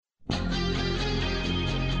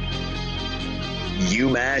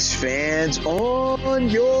UMass fans, on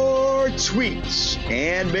your tweets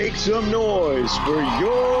and make some noise for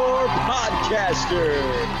your podcaster.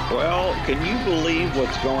 Well, can you believe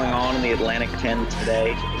what's going on in the Atlantic 10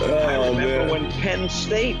 today? I remember when Penn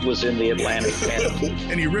State was in the Atlantic 10.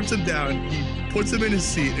 And he rips him down, he puts him in his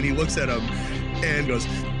seat, and he looks at him and goes,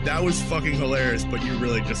 "That was fucking hilarious, but you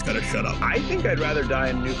really just gotta shut up." I think I'd rather die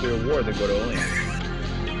in nuclear war than go to Olean.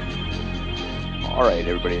 All right,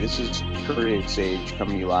 everybody, this is Curry Hicks Sage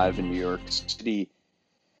coming to you live in New York City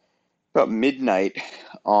about midnight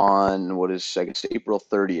on what is, I guess, April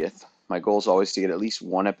 30th. My goal is always to get at least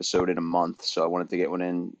one episode in a month, so I wanted to get one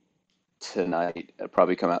in tonight. It'll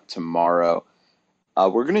probably come out tomorrow.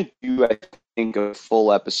 We're going to do, I think, a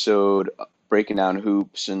full episode breaking down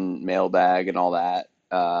hoops and mailbag and all that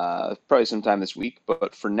probably sometime this week.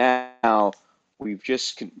 But for now, we've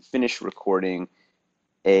just finished recording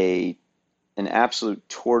an absolute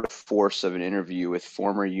tour de force of an interview with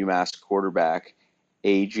former UMass quarterback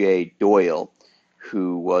AJ Doyle,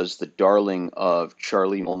 who was the darling of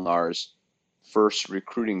Charley Molnar's first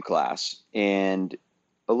recruiting class. And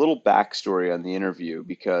a little backstory on the interview,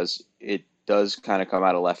 because it does kind of come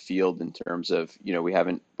out of left field in terms of, we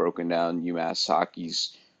haven't broken down UMass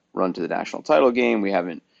hockey's run to the national title game. We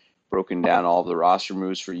haven't broken down all of the roster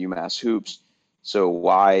moves for UMass hoops. So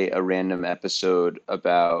why a random episode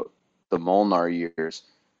about the Molnar years?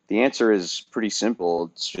 The answer is pretty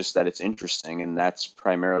simple. It's just that it's interesting, and that's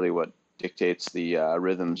primarily what dictates the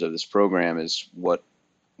rhythms of this program, is what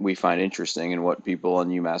we find interesting and what people on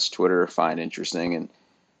UMass Twitter find interesting. And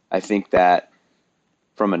I think that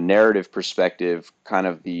from a narrative perspective, kind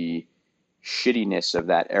of the shittiness of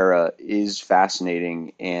that era is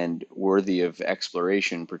fascinating and worthy of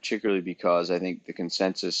exploration, particularly because I think the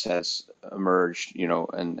consensus has emerged,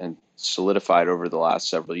 and solidified over the last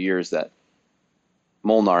several years that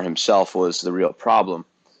Molnar himself was the real problem.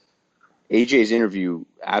 AJ's interview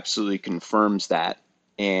absolutely confirms that,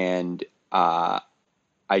 and I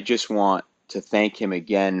just want to thank him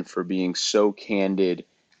again for being so candid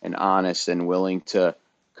and honest and willing to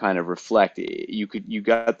kind of reflect. You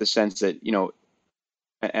got the sense that,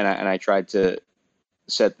 and I tried to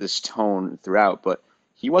set this tone throughout, but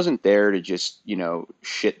he wasn't there to just,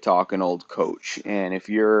 shit talk an old coach. And if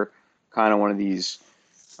you're kind of one of these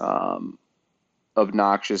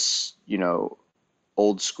obnoxious,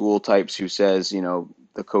 old school types who says,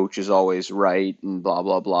 the coach is always right and blah,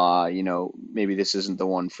 blah, blah, maybe this isn't the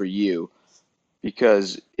one for you.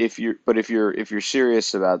 Because if you're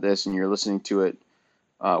serious about this and you're listening to it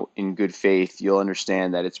in good faith, you'll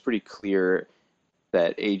understand that it's pretty clear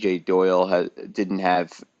that AJ Doyle didn't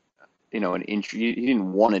have, an interest. He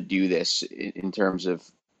didn't want to do this in terms of,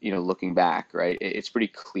 looking back, right? It's pretty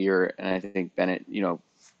clear, and I think Bennett,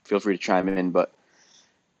 feel free to chime in, but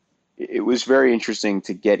it was very interesting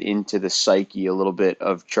to get into the psyche a little bit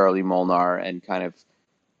of Charley Molnar and kind of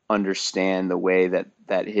understand the way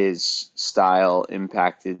that his style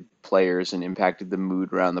impacted players and impacted the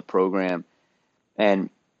mood around the program. And,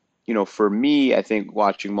 for me, I think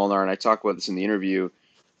watching Molnar, and I talk about this in the interview,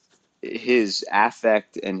 his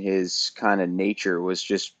affect and his kind of nature was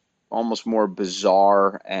just almost more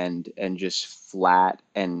bizarre and just flat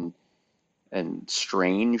and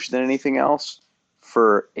strange than anything else.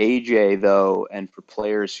 For AJ, though, and for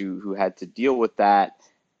players who had to deal with that,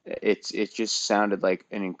 it just sounded like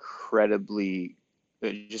an incredibly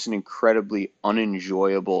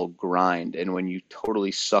unenjoyable grind. And when you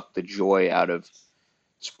totally suck the joy out of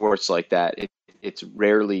sports like that, it's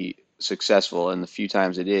rarely successful. And the few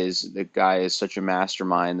times it is, the guy is such a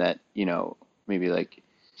mastermind that, maybe like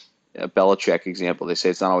a Belichick example, they say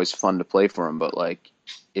it's not always fun to play for him, but like,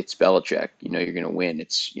 it's Belichick, you're going to win.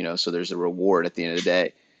 It's, so there's a reward at the end of the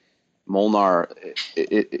day. Molnar,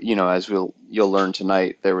 as you'll learn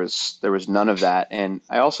tonight, there was none of that. And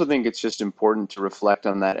I also think it's just important to reflect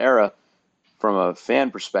on that era from a fan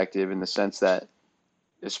perspective, in the sense that,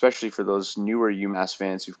 especially for those newer UMass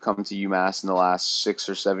fans who've come to UMass in the last 6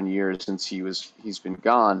 or 7 years since he's been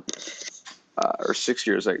gone, or 6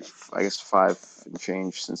 years, I guess 5 and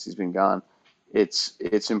change since he's been gone.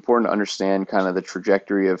 It's important to understand kind of the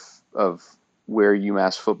trajectory of where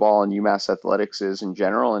UMass football and UMass athletics is in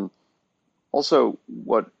general, and also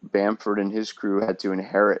what Bamford and his crew had to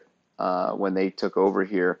inherit when they took over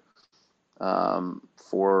here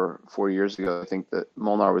 4 years ago. I think that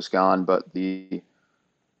Molnar was gone, but the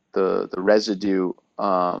residue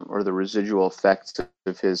or the residual effects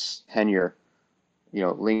of his tenure,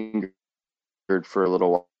 lingered for a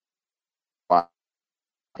little while.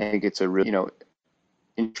 I think it's a really,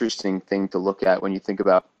 interesting thing to look at when you think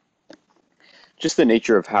about just the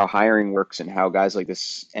nature of how hiring works and how guys like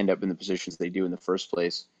this end up in the positions they do in the first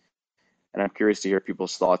place. And I'm curious to hear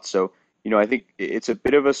people's thoughts. So, I think it's a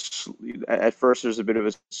bit of at first there's a bit of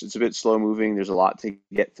it's a bit slow moving. There's a lot to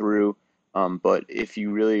get through. But if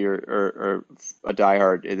you really are a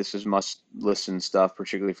diehard, this is must listen stuff,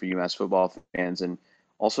 particularly for UMass football fans and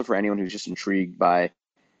also for anyone who's just intrigued by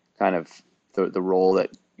kind of the role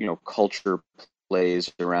that, culture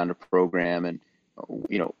plays around a program and,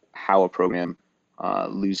 how a program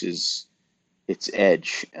loses its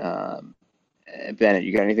edge. Bennett,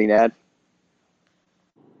 you got anything to add?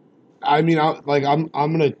 I mean, I'm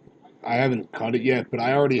gonna. I haven't cut it yet, but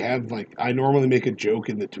I already have like. I normally make a joke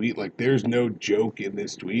in the tweet. Like, there's no joke in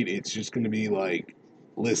this tweet. It's just gonna be like,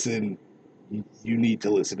 listen, you need to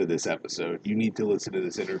listen to this episode. You need to listen to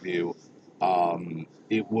this interview.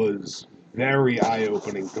 It was very eye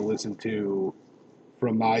opening to listen to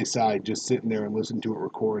from my side, just sitting there and listening to it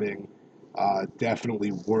recording.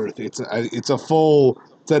 Definitely worth it's a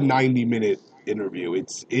 90-minute interview.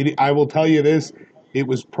 I will tell you this, it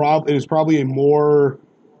was probably a more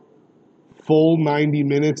full 90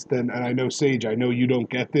 minutes than, and I know Sage, I know you don't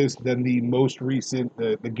get this, than the most recent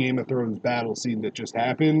the Game of Thrones battle scene that just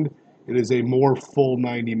happened. It is a more full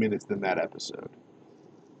 90 minutes than that episode.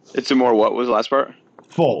 It's a more, what was the last part?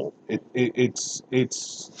 Full. It's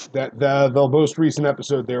that the most recent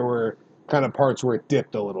episode, there were kind of parts where it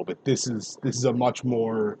dipped a little bit. This is a much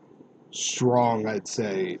more strong, I'd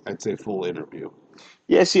say full interview.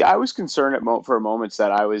 Yeah, see, I was concerned for moments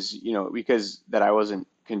that I was, because that I wasn't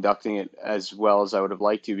conducting it as well as I would have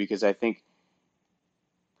liked to, because I think,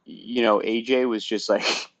 AJ was just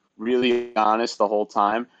like really honest the whole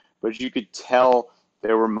time, but you could tell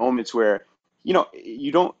there were moments where,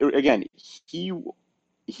 you don't, again, he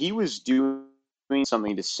he was doing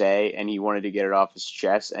something to say and he wanted to get it off his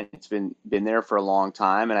chest, and it's been there for a long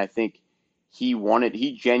time. And I think he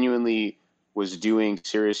genuinely was doing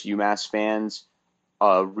serious UMass fans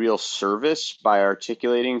a real service by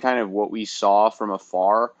articulating kind of what we saw from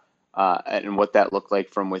afar, and what that looked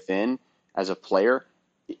like from within as a player.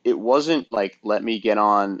 It wasn't like, let me get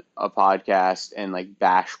on a podcast and like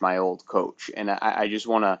bash my old coach. And I just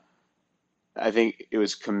want to, I think it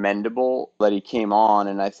was commendable that he came on.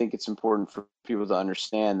 And I think it's important for people to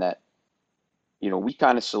understand that, we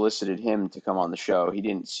kind of solicited him to come on the show. He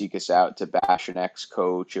didn't seek us out to bash an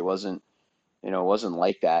ex-coach. It wasn't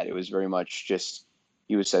like that. It was very much just,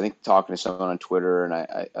 he was, I think, talking to someone on Twitter and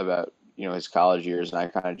I about, his college years. And I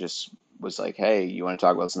kind of just was like, hey, you want to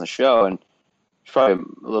talk about this on the show? And there's probably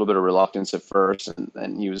a little bit of reluctance at first.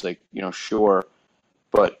 And he was like, sure.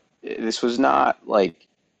 But this was not like,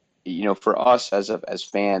 for us as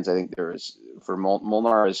fans, I think for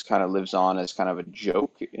Molnar is kind of lives on as kind of a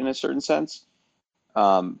joke in a certain sense.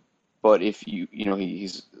 But if he's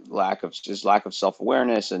his lack of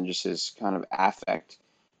self-awareness and just his kind of affect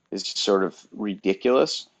is sort of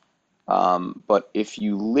ridiculous. But if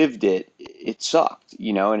you lived it, it sucked,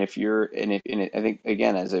 and I think,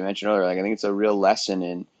 again, as I mentioned earlier, like, I think it's a real lesson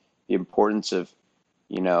in the importance of,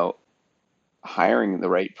 hiring the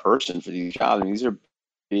right person for these jobs. I mean, these are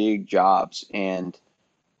big jobs, and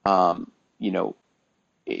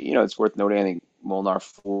it's worth noting. I think Molnar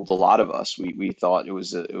fooled a lot of us. We thought many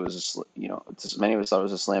of us thought it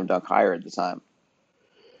was a slam dunk hire at the time,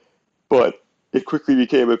 but it quickly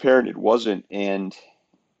became apparent it wasn't. And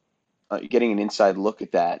getting an inside look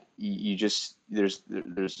at that, you just there's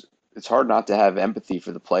it's hard not to have empathy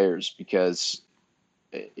for the players, because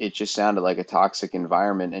it just sounded like a toxic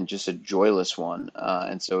environment and just a joyless one.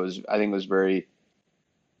 And so I think it was very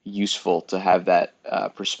useful to have that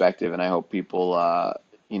perspective, and I hope people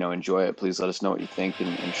enjoy it. Please let us know what you think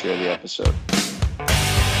and share the episode.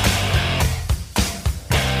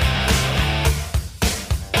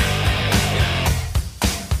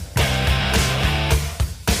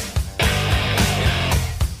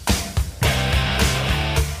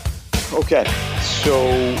 Okay,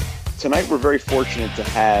 so tonight we're very fortunate to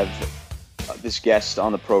have this guest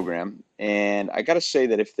on the program, and I got to say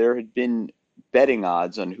that if there had been betting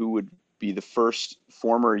odds on who would be the first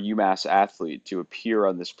former UMass athlete to appear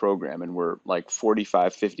on this program, and we're like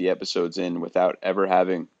 45, 50 episodes in without ever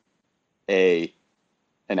having an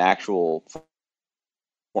actual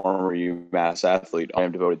former UMass athlete, I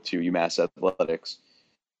am devoted to UMass athletics.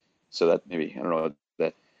 So that maybe, I don't know,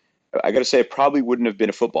 that I got to say, it probably wouldn't have been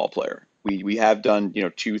a football player. We have done,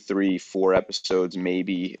 2, 3, 4 episodes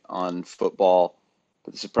maybe on football,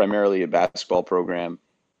 but this is primarily a basketball program.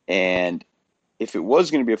 And if it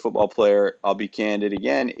was going to be a football player, I'll be candid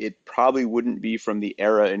again, it probably wouldn't be from the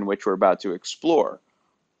era in which we're about to explore.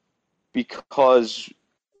 Because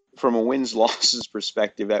from a wins losses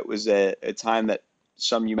perspective, that was a time that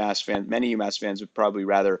many UMass fans would probably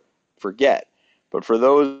rather forget. But for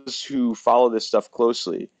those who follow this stuff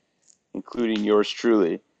closely, including yours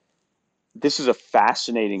truly, this is a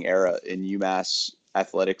fascinating era in UMass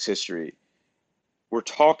athletics history. We're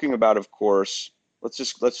talking about, of course, let's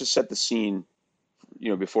just set the scene.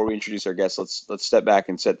 Before we introduce our guests, let's step back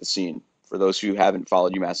and set the scene for those who haven't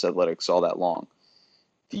followed UMass athletics all that long.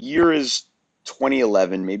 The year is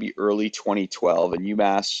 2011, maybe early 2012, and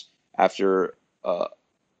UMass, after a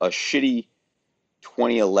shitty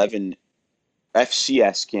 2011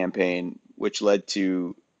 FCS campaign, which led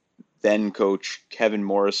to then coach Kevin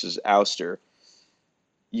Morris's ouster,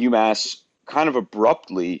 UMass kind of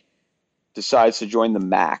abruptly decides to join the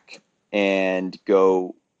MAC and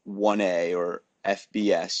go 1A or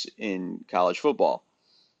FBS in college football.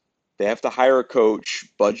 They have to hire a coach.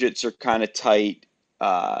 Budgets are kind of tight.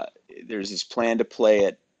 There's this plan to play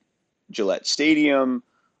at Gillette Stadium.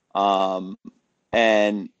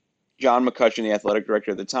 And John McCutcheon, the athletic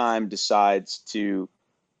director at the time, decides to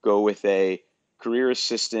go with a career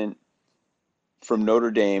assistant from Notre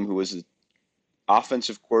Dame who was the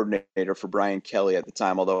offensive coordinator for Brian Kelly at the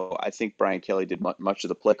time, although I think Brian Kelly did much of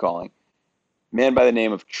the play calling. A man by the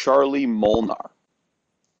name of Charley Molnar.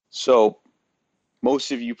 So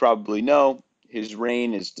most of you probably know his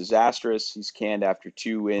reign is disastrous. He's canned after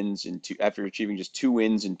after achieving just 2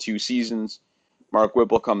 wins in 2 seasons. Mark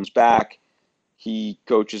Whipple comes back. He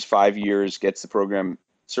coaches 5 years, gets the program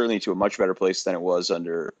certainly to a much better place than it was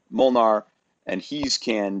under Molnar, and he's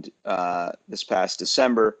canned this past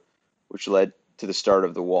December, which led to the start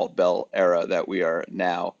of the Walt Bell era that we are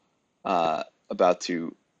now about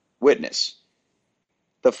to witness.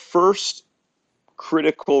 The first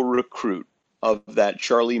critical recruit of that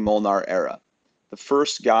Charley Molnar era, the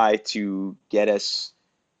first guy to get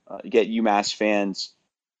UMass fans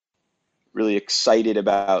really excited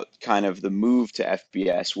about kind of the move to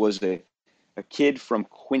FBS, was a kid from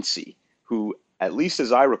Quincy who, at least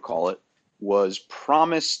as I recall it, was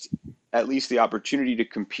promised at least the opportunity to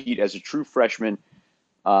compete as a true freshman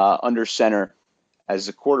under center as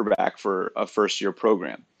a quarterback for a first-year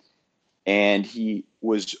program. And he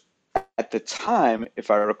was, at the time,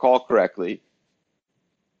 if I recall correctly,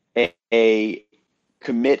 a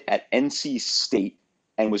commit at NC State,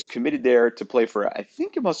 and was committed there to play for, I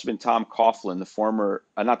think it must have been Tom Coughlin, the former,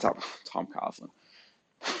 not Tom Coughlin,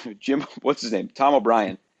 Jim, what's his name? Tom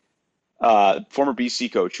O'Brien, former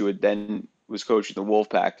BC coach who then was coaching the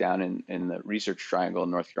Wolfpack down in the Research Triangle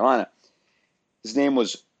in North Carolina. His name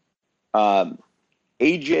was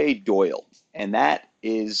AJ Doyle, and that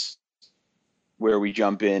is where we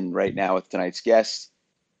jump in right now with tonight's guest.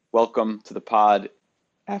 Welcome to the pod.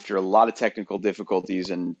 After a lot of technical difficulties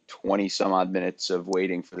and 20 some odd minutes of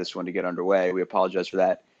waiting for this one to get underway, we apologize for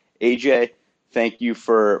that. AJ, thank you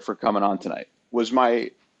for coming on tonight. Was my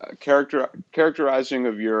characterizing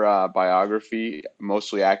of your biography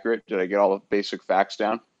mostly accurate? Did I get all the basic facts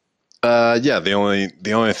down? Yeah, the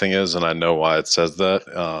only thing is, and I know why it says that,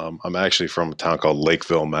 I'm actually from a town called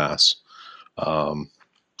Lakeville, Mass. So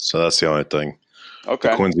that's the only thing. Okay.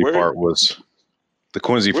 The Quincy part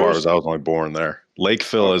was I was only born there.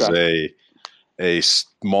 Lakeville is a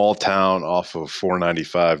small town off of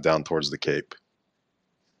 495 down towards the Cape.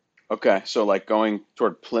 Okay, so like going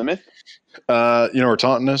toward Plymouth? You know where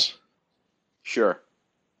Taunton is? Sure.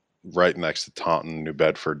 Right next to Taunton, New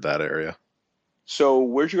Bedford, that area. So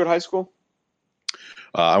where'd you go to high school?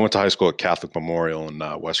 I went to high school at Catholic Memorial in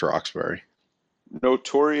West Roxbury.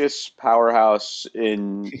 Notorious powerhouse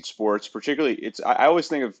in sports, particularly. I always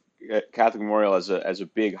think of Catholic Memorial as a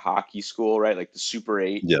big hockey school, right? Like the Super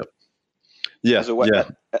 8. Yeah.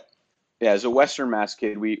 As a Western Mass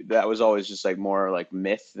kid, that was always just like more like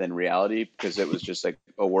myth than reality, because it was just like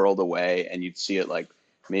a world away, and you'd see it like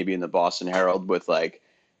maybe in the Boston Herald with like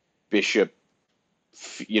Bishop,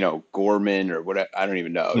 Gorman or what, I don't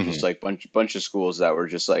even know. Mm-hmm. Just like bunch of schools that were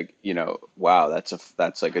just like, wow,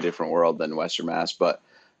 that's like a different world than Western Mass, but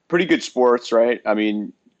pretty good sports, right? I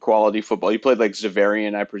mean, quality football. You played like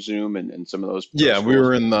Xaverian, I presume, and some of those. Yeah, schools. we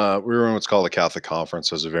were in what's called the Catholic Conference,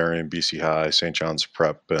 so Xaverian, BC High, St. John's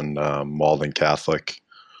Prep, and Malden Catholic.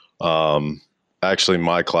 Actually,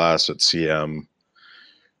 my class at CM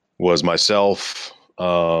was myself,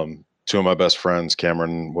 2 of my best friends,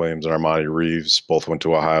 Cameron Williams and Armani Reeves, both went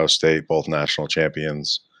to Ohio State, both national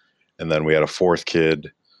champions. And then we had a 4th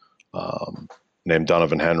kid named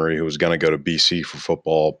Donovan Henry, who was going to go to BC for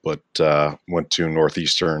football, but went to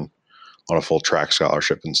Northeastern on a full track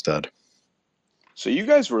scholarship instead. So you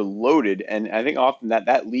guys were loaded, and I think often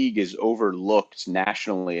that league is overlooked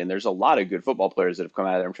nationally, and there's a lot of good football players that have come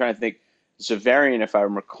out of there. I'm trying to think, Zavarian, if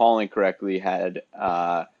I'm recalling correctly, had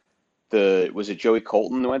was it Joey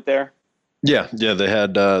Colton that went there? Yeah, they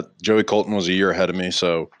had Joey Colton was a year ahead of me,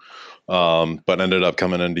 so but ended up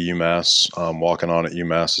coming into UMass, walking on at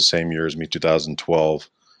UMass the same year as me, 2012.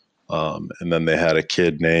 And then they had a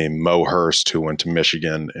kid named Mo Hurst who went to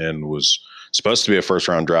Michigan and was supposed to be a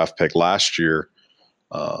first-round draft pick last year,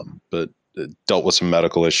 but dealt with some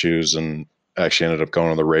medical issues and actually ended up going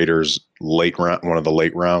to the Raiders late round, one of the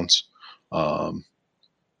late rounds.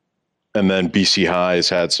 And then BC High has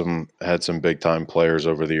had some big time players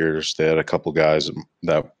over the years. They had a couple guys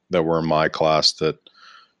that were in my class that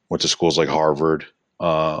went to schools like Harvard.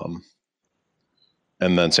 And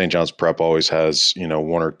then St. John's Prep always has,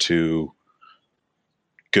 one or two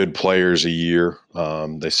good players a year.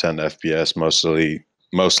 They send FBS,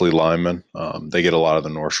 mostly linemen. They get a lot of the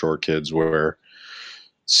North Shore kids, where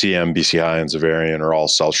CM, BC High, and Zavarian are all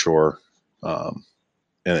South Shore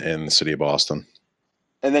in the city of Boston.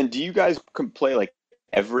 And then do you guys play like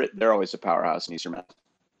Everett? They're always a powerhouse in Eastern Mass.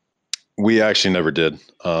 We actually never did.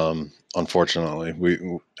 Unfortunately,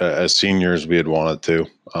 we as seniors we had wanted to,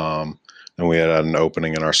 and we had an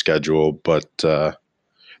opening in our schedule, but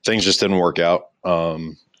things just didn't work out.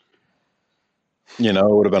 It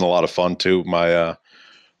would have been a lot of fun too. My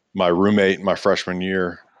roommate my freshman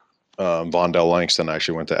year, Vondell Langston,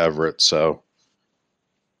 actually went to Everett, so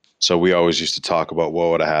we always used to talk about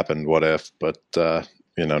what would have happened, what if, but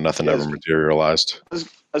nothing ever materialized. I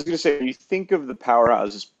was going to say, when you think of the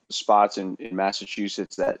powerhouse spots in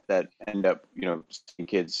Massachusetts that end up, seeing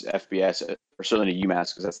kids FBS, or certainly to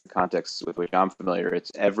UMass, because that's the context with which I'm familiar.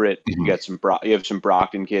 It's Everett. Mm-hmm. You have some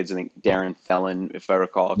Brockton kids. I think Darren Thelen, if I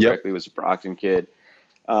recall correctly, was a Brockton kid.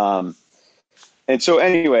 And so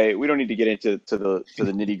anyway, we don't need to get into the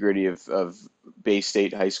nitty gritty of Bay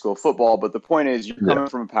State high school football, but the point is, you're coming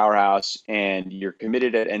from a powerhouse and you're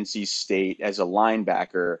committed at NC State as a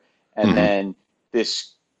linebacker, and then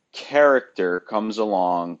this character comes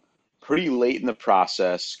along pretty late in the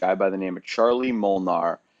process, a guy by the name of Charley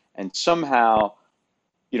Molnar, and somehow,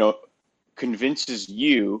 convinces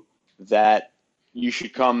you that you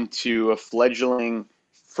should come to a fleggling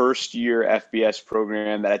first-year FBS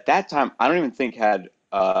program that at that time I don't even think had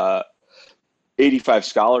 85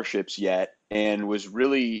 scholarships yet, and was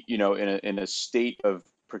really, in a state of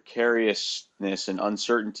precariousness and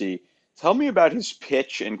uncertainty. Tell me about his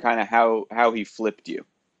pitch and kind of how he flipped you.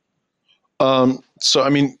 So, I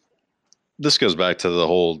mean, this goes back to the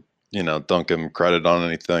whole, don't give him credit on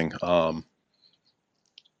anything.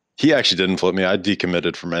 He actually didn't flip me. I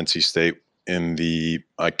decommitted from NC State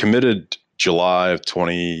I committed July of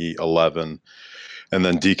 2011 and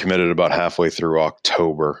then decommitted about halfway through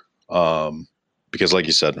October. Because like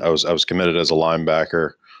you said, I was committed as a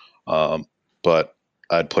linebacker. But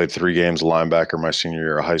I'd played 3 games of linebacker my senior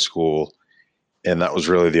year of high school. And that was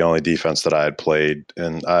really the only defense that I had played.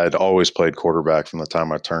 And I'd always played quarterback from the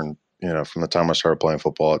time I started playing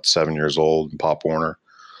football at 7 years old in Pop Warner.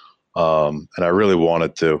 And I really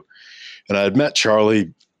wanted to. And I had met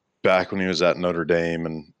Charley back when he was at Notre Dame,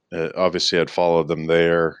 and obviously I'd followed them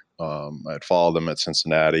there. I had followed them at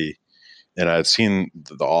Cincinnati, and I had seen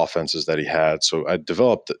the offenses that he had. So I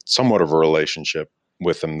developed somewhat of a relationship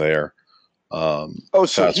with him there.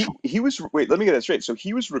 So he was, wait, let me get that straight. So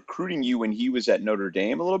he was recruiting you when he was at Notre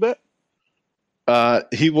Dame a little bit?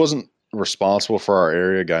 He wasn't responsible for our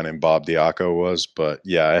area. A guy named Bob Diaco was, but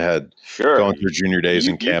yeah, I had going through junior days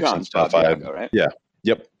and camps and stuff. Bob Diaco, right? Yeah.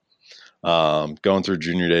 Yep. Going through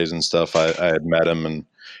junior days and stuff, I had met him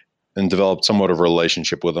and developed somewhat of a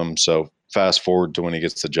relationship with him. So fast forward to when he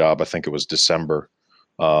gets the job, I think it was December,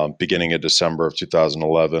 beginning of December of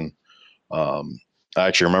 2011. I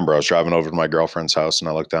actually remember I was driving over to my girlfriend's house and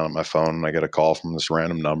I looked down at my phone and I get a call from this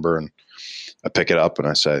random number, and I pick it up and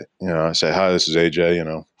I say, hi, this is AJ,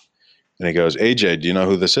 and he goes, AJ, do you know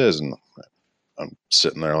who this is? And I'm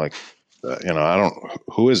sitting there like, I don't,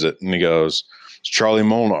 who is it? And he goes, it's Charley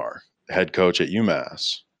Molnar, head coach at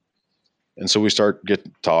UMass. And so we start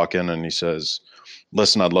talking, and he says,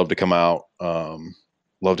 listen, I'd love to come out,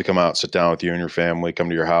 sit down with you and your family, come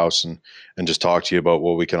to your house and just talk to you about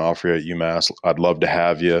what we can offer you at UMass. I'd love to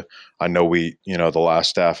have you. I know the last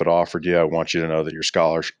staff had offered you. I want you to know that your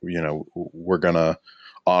scholarship, we're going to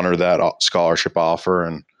honor that scholarship offer,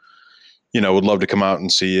 and, would love to come out and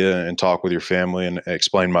see you and talk with your family and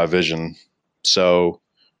explain my vision. So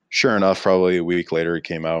sure enough, probably a week later, he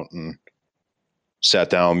came out and sat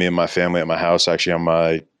down with me and my family at my house, actually on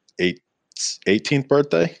my 18th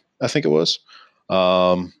birthday, I think it was.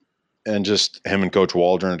 And just him and Coach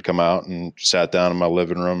Waldron had come out and sat down in my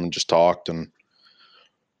living room and just talked. And,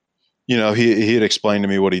 he had explained to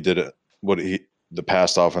me what he did, the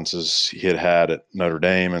past offenses he had had at Notre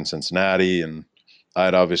Dame and Cincinnati, and I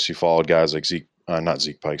had obviously followed guys like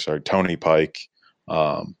Tony Pike,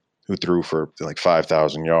 who threw for like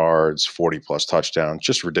 5,000 yards, 40 plus touchdowns,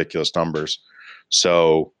 just ridiculous numbers.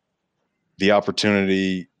 So the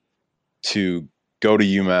opportunity to go to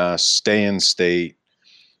UMass, stay in state,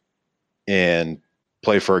 and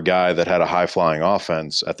play for a guy that had a high flying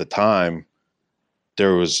offense at the time,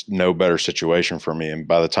 there was no better situation for me. And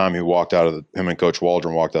by the time him and Coach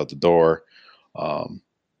Waldron walked out the door,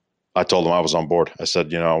 I told him I was on board. I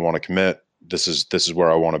said, I want to commit. This is where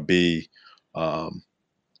I want to be.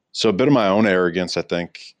 So a bit of my own arrogance, I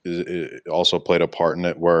think, it also played a part in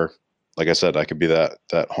it. Where, like I said, I could be that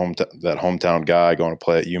hometown guy going to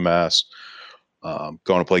play at UMass,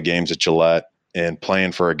 going to play games at Gillette, and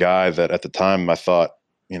playing for a guy that at the time I thought,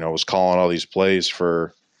 was calling all these plays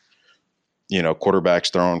for,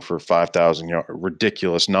 quarterbacks throwing for 5,000 yards,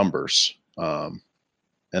 ridiculous numbers. And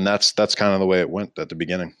that's kind of the way it went at the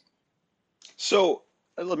beginning. So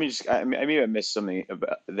let me just, I missed something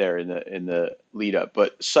about there in the lead up,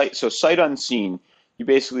 but sight unseen, you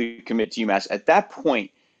basically commit to UMass. At that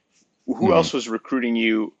point, who else was recruiting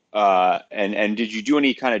you? And did you do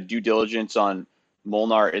any kind of due diligence on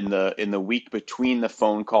Molnar in the week between the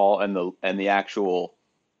phone call and the actual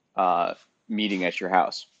meeting at your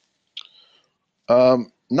house?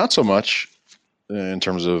 Not so much in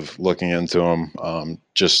terms of looking into him.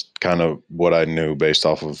 Just kind of what I knew based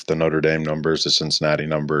off of the Notre Dame numbers, the Cincinnati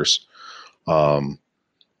numbers.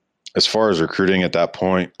 As far as recruiting at that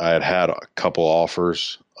point, I had a couple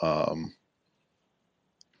offers,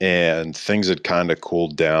 and things had kind of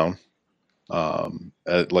cooled down.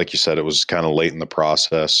 Like you said, it was kind of late in the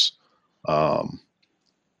process. I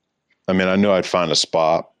knew I'd find a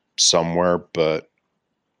spot somewhere, but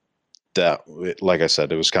like I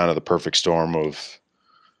said, it was kind of the perfect storm of,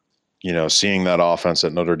 seeing that offense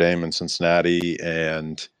at Notre Dame and Cincinnati,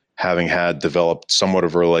 and having had developed somewhat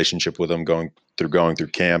of a relationship with them going through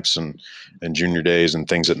camps and junior days and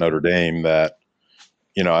things at Notre Dame, that,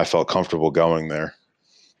 I felt comfortable going there.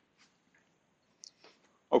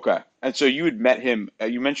 Okay. And so you had met him,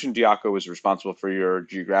 you mentioned Diaco was responsible for your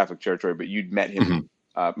geographic territory, but you'd met him,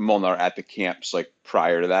 Molnar, at the camps like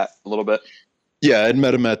prior to that a little bit? Yeah, I'd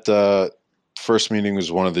met him at the first meeting.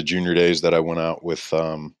 Was one of the junior days that I went out with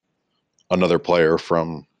another player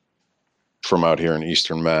from out here in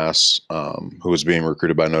Eastern Mass, who was being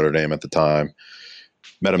recruited by Notre Dame at the time.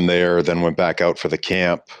 Met him there, then went back out for the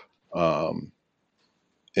camp,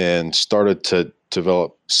 and started to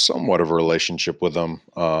develop somewhat of a relationship with him,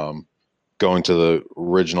 going to the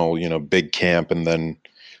original, big camp, and then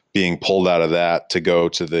being pulled out of that to go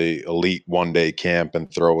to the elite one-day camp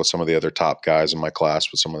and throw with some of the other top guys in my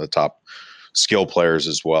class, with some of the top skill players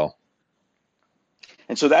as well.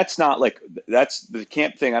 And so that's the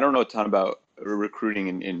camp thing. I don't know a ton about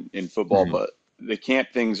recruiting in football, but the camp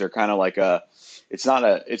things are kind of like it's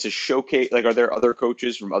a showcase. Like, are there other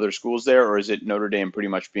coaches from other schools there, or is it Notre Dame pretty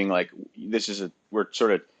much being like, we're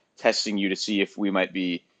sort of testing you to see if we might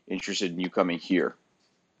be interested in you coming here?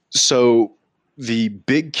 So the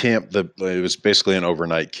big camp, it was basically an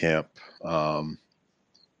overnight camp,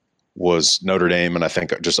 was Notre Dame, and I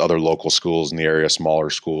think just other local schools in the area, smaller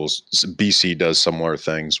schools. BC does similar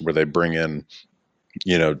things where they bring in,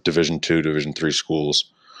 Division II, Division III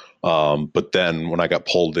schools. But then when I got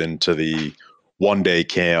pulled into the one-day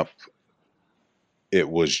camp, it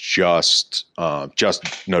was just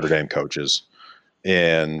Notre Dame coaches.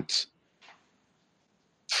 And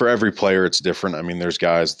for every player, it's different. There's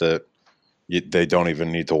guys that they don't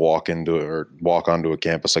even need to walk onto a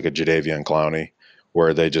campus, like a Jadeveon Clowney, where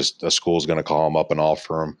a school's going to call them up and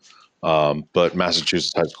offer them. But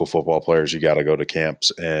Massachusetts high school football players, you got to go to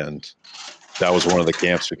camps. And that was one of the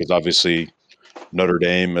camps, because obviously Notre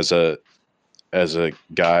Dame, as a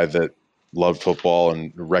guy that loved football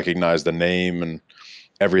and recognized the name and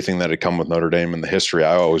everything that had come with Notre Dame and the history,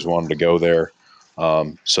 I always wanted to go there.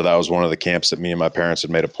 So that was one of the camps that me and my parents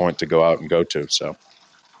had made a point to go out and go to. So.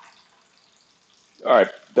 All right.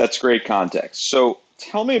 That's great context. So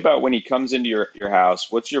tell me about when he comes into your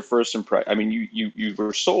house. What's your first impression? You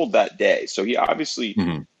were sold that day. So he obviously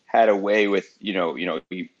had a way with,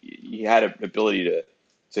 he had an ability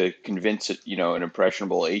to convince, an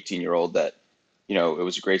impressionable 18-year-old that, it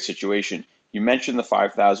was a great situation. You mentioned the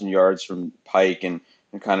 5,000 yards from Pike and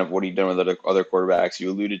kind of what he'd done with other quarterbacks.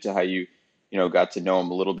 You alluded to how you got to know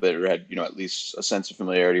him a little bit, or had, at least a sense of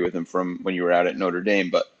familiarity with him from when you were out at Notre Dame.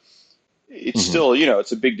 But it's still,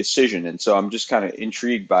 it's a big decision. And so I'm just kind of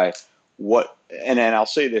intrigued by and I'll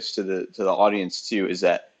say this to the audience too, is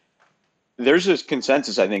that there's this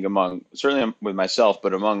consensus, I think, certainly with myself,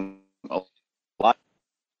 but among a lot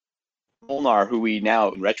Molnar, who we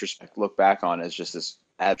now in retrospect look back on as just this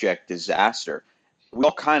abject disaster, we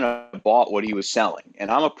all kind of bought what he was selling. And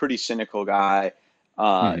I'm a pretty cynical guy,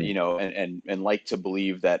 Mhm. and like to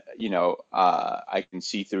believe that, I can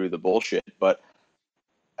see through the bullshit. But,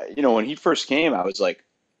 when he first came, I was like,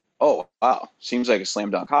 oh, wow, seems like a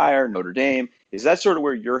slam dunk hire, Notre Dame. Is that sort of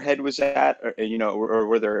where your head was at? Or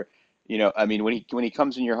were there, I mean, when he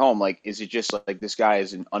comes in your home, like, is it just like this guy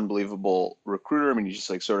is an unbelievable recruiter? I mean, he just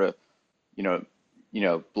like sort of, you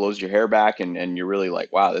know, blows your hair back and you're really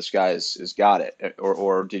like, wow, this guy has got it.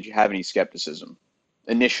 Or did you have any skepticism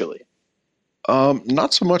initially?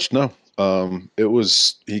 Not so much, no.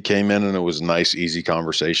 He came in and it was a nice, easy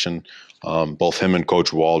conversation. Both him and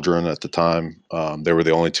Coach Waldron at the time, they were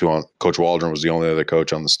the only two on. Coach Waldron was the only other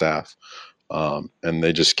coach on the staff, and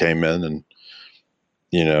they just came in and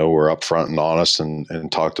were upfront and honest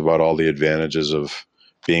and talked about all the advantages of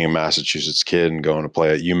being a Massachusetts kid and going to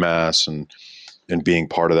play at UMass and being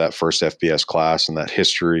part of that first FBS class and that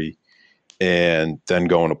history, and then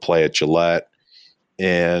going to play at Gillette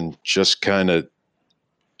and just kind of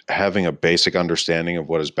having a basic understanding of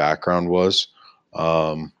what his background was.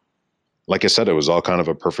 Like I said, it was all kind of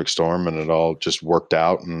a perfect storm and it all just worked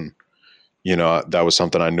out. And, that was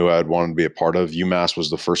something I knew I'd wanted to be a part of. UMass was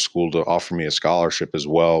the first school to offer me a scholarship as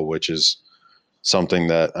well, which is something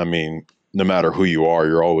that, I mean, no matter who you are,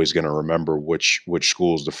 you're always going to remember which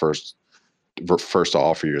school is the first to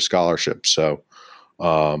offer you a scholarship. So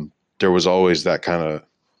there was always that kind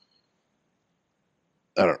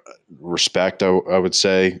of respect, I would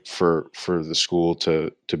say, for the school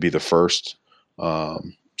to be the first.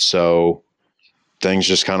 So things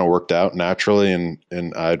just kind of worked out naturally,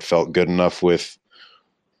 and I'd felt good enough with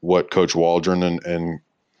what Coach Waldron and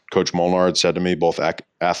Coach Molnar had said to me, both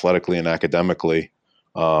athletically and academically,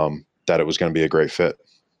 that it was going to be a great fit.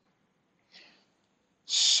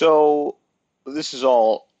 So this is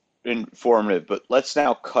all informative, but let's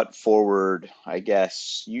now cut forward. I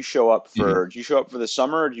guess you show up for. Do you show up for the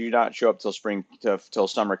summer, or do you not show up till spring till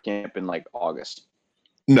summer camp in like August?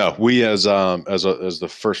 No, we as the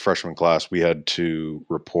first freshman class, we had to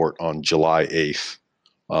report on July 8th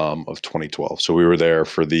of 2012. So we were there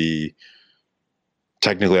for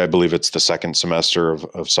technically, I believe it's the second semester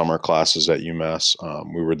of summer classes at UMass.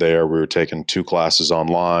 We were there. We were taking 2 classes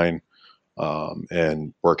online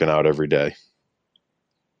and working out every day.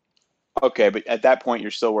 Okay, but at that point,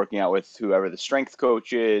 you're still working out with whoever the strength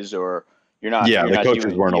coach is, or you're not. Yeah, you're the not coaches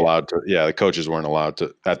doing, weren't yeah. allowed to. Yeah, the coaches weren't allowed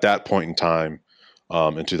to at that point in time.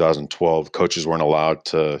 In 2012, coaches weren't allowed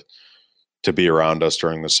to be around us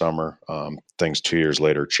during the summer. Things 2 years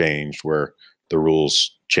later changed where the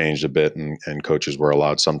rules changed a bit and coaches were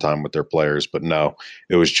allowed some time with their players. But no,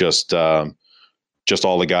 it was just all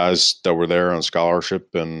the guys that were there on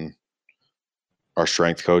scholarship and our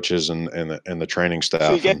strength coaches and the training staff.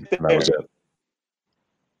 So you get and there. that was it.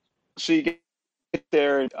 So you get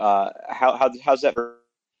there. How's that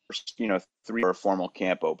first 3 or formal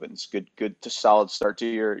camp opens? Good to solid start to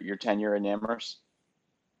your tenure in Amherst.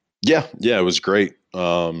 Yeah, it was great.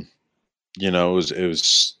 It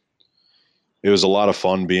was a lot of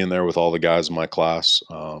fun being there with all the guys in my class.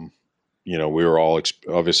 We were all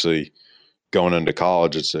obviously going into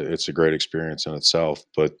college. It's a great experience in itself,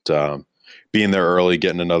 but being there early,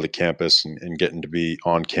 getting to know the campus and getting to be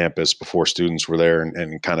on campus before students were there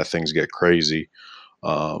and kind of things get crazy.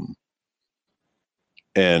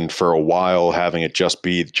 And for a while, having it just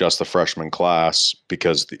be the freshman class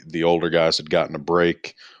because the older guys had gotten a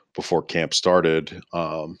break before camp started.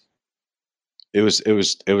 It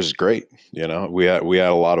was great. We had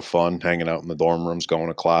a lot of fun hanging out in the dorm rooms, going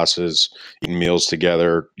to classes, eating meals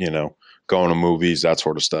together, going to movies, that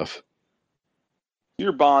sort of stuff.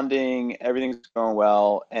 You're bonding, everything's going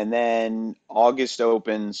well, and then August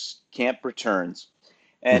opens, camp returns,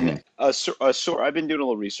 and I've been doing a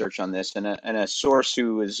little research on this, and a source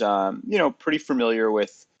who is pretty familiar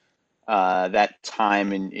with that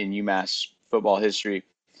time in UMass football history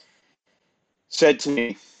said to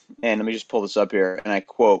me, and let me just pull this up here, and I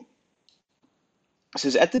quote, it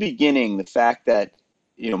says, at the beginning, the fact that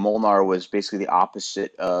Molnar was basically the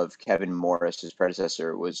opposite of Kevin Morris, his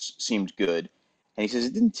predecessor, seemed good. And he says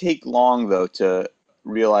it didn't take long, though, to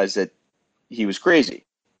realize that he was crazy,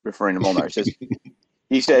 referring to Molnar.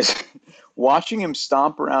 He says, watching him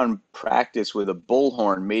stomp around practice with a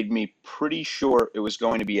bullhorn made me pretty sure it was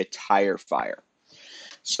going to be a tire fire.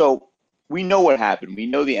 So we know what happened. We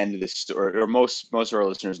know the end of this story, or most of our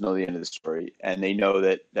listeners know the end of the story, and they know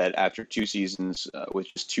that after 2 seasons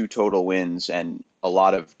with just 2 total wins and a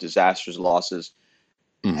lot of disastrous losses,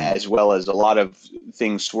 as well as a lot of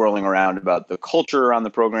things swirling around about the culture around the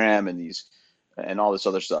program and all this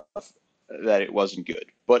other stuff. that it wasn't good.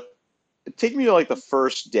 But take me to like the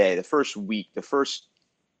first day, the first week, the first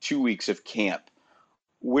 2 weeks of camp.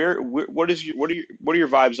 What are your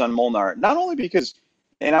vibes on Molnar? Not only because,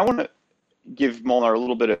 and I want to give Molnar a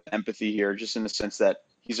little bit of empathy here, just in the sense that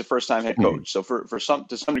he's a first-time head coach. So to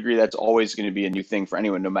some degree, that's always going to be a new thing for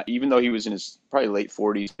anyone, no matter, even though he was in his probably late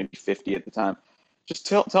 40s, maybe 50 at the time. Just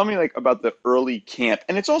tell me like about the early camp.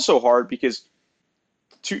 And it's also hard because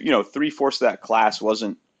 3/4 of that class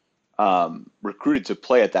wasn't recruited to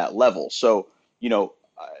play at that level. So,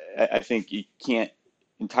 I think you can't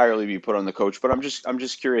entirely be put on the coach, but I'm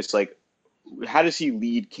just curious, like, how does he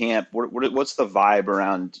lead camp? What's the vibe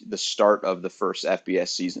around the start of the first FBS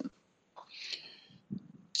season?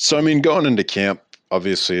 So, I mean, going into camp,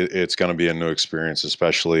 obviously it's going to be a new experience,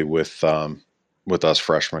 especially with us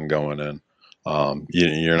freshmen going in.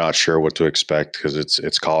 You're not sure what to expect because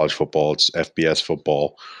it's college football, it's FBS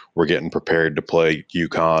football. We're getting prepared to play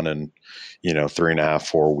UConn in 3.5,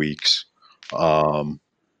 4 weeks.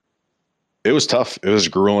 It was tough. It was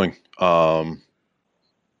grueling.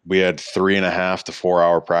 We had 3.5 to 4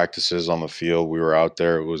 hour practices on the field. We were out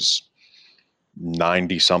there. It was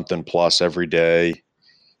 90 something plus every day.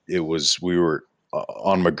 We were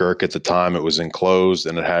on McGurk at the time. It was enclosed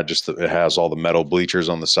and it has all the metal bleachers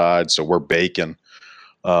on the side. So we're baking.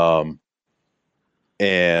 And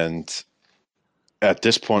at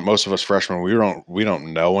this point, most of us freshmen, we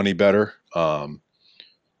don't know any better.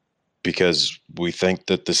 Because we think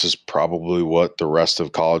that this is probably what the rest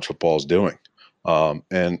of college football is doing.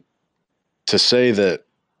 And to say that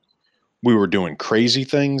we were doing crazy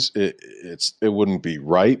things, it wouldn't be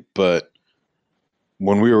right. But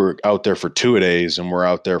when we were out there for 2 days and we're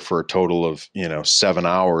out there for a total of 7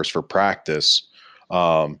 hours for practice,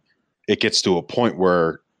 it gets to a point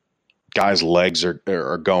where guys' legs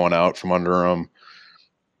are going out from under them.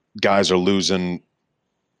 Guys are losing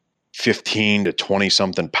 15 to 20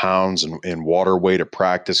 something pounds in water weight at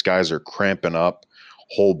practice. Guys are cramping up,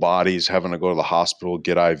 whole bodies, having to go to the hospital,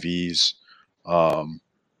 get IVs.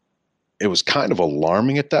 It was kind of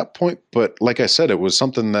alarming at that point, but like I said, it was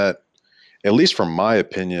something that, at least from my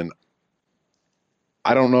opinion,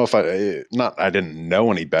 I don't know if I didn't know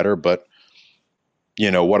any better, but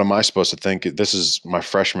what am I supposed to think? This is my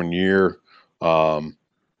freshman year. We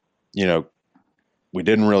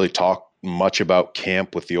didn't really talk much about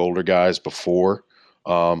camp with the older guys before,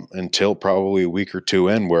 until probably a week or two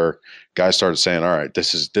in, where guys started saying, all right,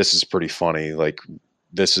 this is pretty funny. Like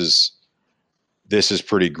this is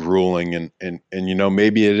pretty grueling. And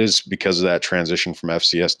maybe it is because of that transition from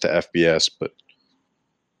FCS to FBS. But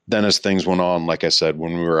then as things went on, like I said,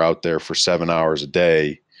 when we were out there for 7 hours a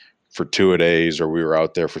day for 2 days, or we were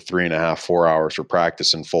out there for 3.5, 4 hours for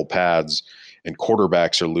practice in full pads, and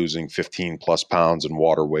quarterbacks are losing 15 plus pounds in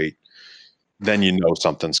water weight, then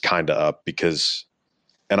something's kind of up. Because,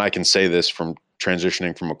 and I can say this from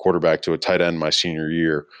transitioning from a quarterback to a tight end my senior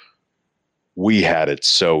year, we had it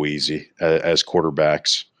so easy as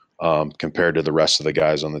quarterbacks compared to the rest of the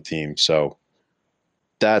guys on the team. So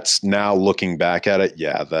that's, now looking back at it,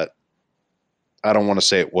 yeah, that I don't want to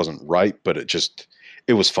say it wasn't right, but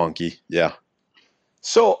it was funky. Yeah.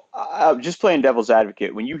 So just playing devil's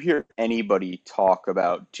advocate, when you hear anybody talk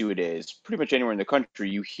about 2 days, pretty much anywhere in the country,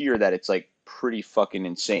 you hear that it's like pretty fucking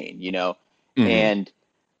insane, Mm-hmm. And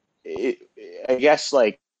I guess,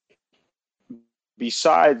 like,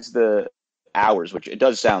 besides the hours, which it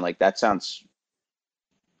does sound like that sounds,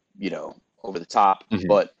 over the top, Mm-hmm.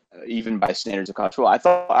 but even by standards of college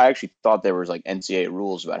football, I actually thought there was like NCAA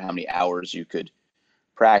rules about how many hours you could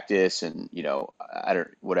practice, and I don't,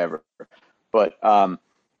 whatever. But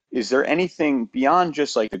is there anything beyond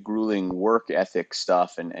just like the grueling work ethic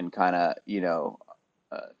stuff and kind of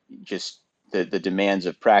just the demands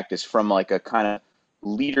of practice, from like a kind of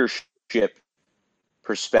leadership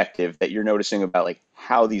perspective, that you're noticing about like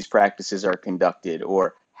how these practices are conducted,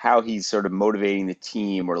 or how he's sort of motivating the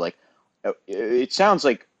team, or like, it sounds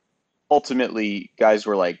like ultimately guys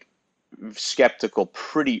were like skeptical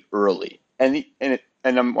pretty early, and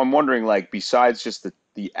I'm wondering, like, besides just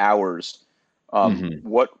the hours, Mm-hmm.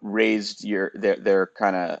 what raised their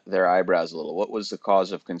eyebrows a little? What was the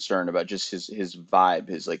cause of concern about just his vibe,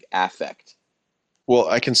 his like affect? Well,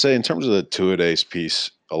 I can say in terms of the two-a-days piece,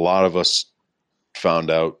 a lot of us found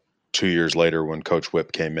out 2 years later when Coach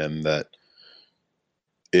Whip came in that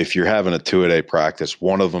if you're having a 2-a-day practice,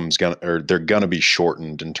 one of them's they're gonna be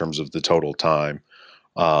shortened in terms of the total time,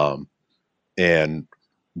 and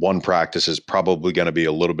one practice is probably going to be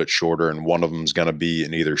a little bit shorter, and one of them is going to be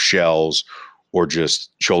in either shells or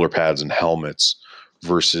just shoulder pads and helmets,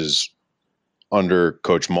 versus under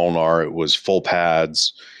Coach Molnar, it was full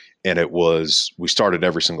pads And we started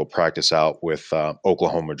every single practice out with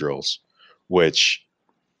Oklahoma drills, which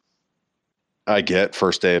I get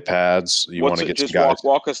first day of pads. You want to get just some guys.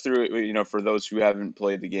 walk us through it, for those who haven't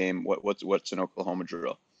played the game, what's an Oklahoma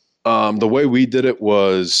drill? The way we did it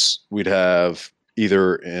was we'd have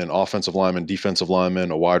either an offensive lineman, defensive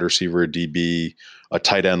lineman, a wide receiver, a DB, a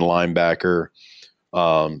tight end linebacker,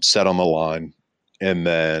 set on the line, and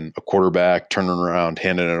then a quarterback turning around,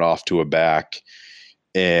 handing it off to a back,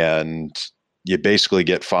 and you basically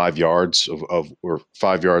get 5 yards or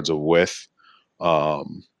 5 yards of width.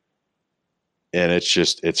 And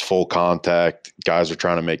it's full contact. Guys are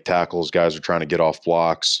trying to make tackles. Guys are trying to get off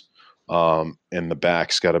blocks. And the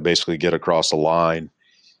back's got to basically get across the line.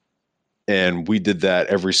 And we did that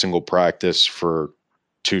every single practice for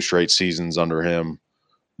 2 straight seasons under him.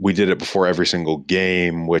 We did it before every single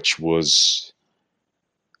game,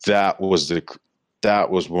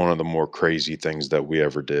 that was one of the more crazy things that we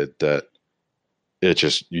ever did, that it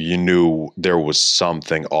just, you knew there was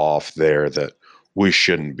something off there, that we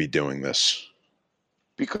shouldn't be doing this.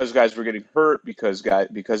 Because guys were getting hurt, because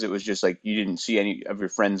it was just like you didn't see any of your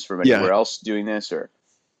friends from anywhere else doing this, or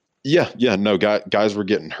no, guys were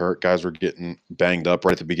getting hurt, guys were getting banged up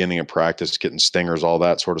right at the beginning of practice, getting stingers, all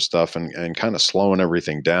that sort of stuff, and kind of slowing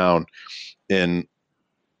everything down. And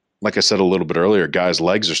like I said a little bit earlier, guys'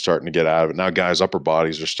 legs are starting to get out of it. Now guys' upper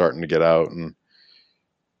bodies are starting to get out. And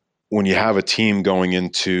when you have a team going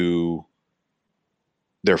into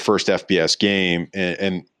their first FBS game,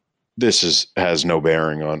 and this has no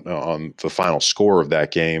bearing on the final score of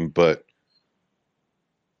that game, but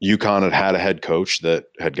UConn had a head coach that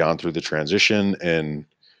had gone through the transition and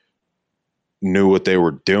knew what they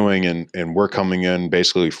were doing, and we're coming in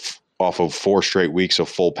basically off of 4 straight weeks of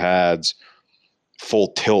full pads,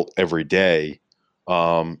 full tilt every day,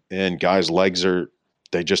 and guys' legs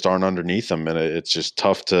they just aren't underneath them, and it's just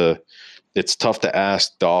tough to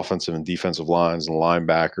ask the offensive and defensive lines and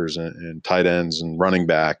linebackers and tight ends and running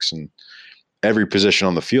backs and every position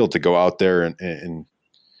on the field to go out there and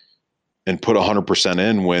put 100%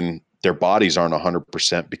 in when their bodies aren't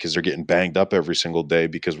 100% because they're getting banged up every single day,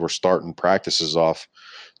 because we're starting practices off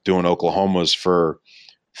doing Oklahomas for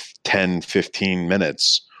 10, 15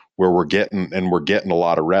 minutes where we're getting a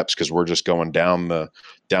lot of reps because we're just going down the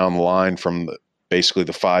line from basically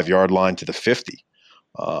the 5-yard line to the 50.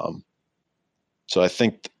 So I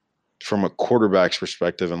think from a quarterback's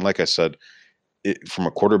perspective, and like I said, from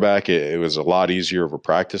a quarterback, it was a lot easier of a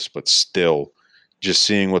practice, but still just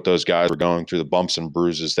seeing what those guys were going through, the bumps and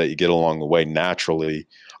bruises that you get along the way naturally,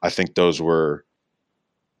 I think those were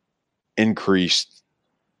increased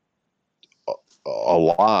a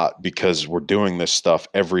lot because we're doing this stuff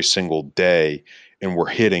every single day and we're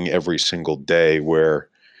hitting every single day, where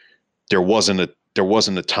there wasn't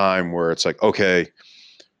a time where it's like, okay,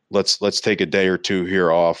 let's take a day or two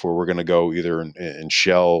here off where we're going to go either in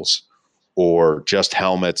shells or just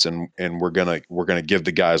helmets, and we're gonna give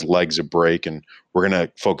the guys' legs a break, and we're gonna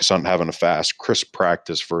focus on having a fast, crisp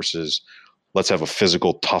practice versus let's have a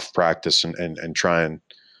physical, tough practice and try and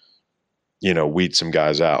weed some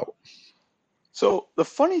guys out. So the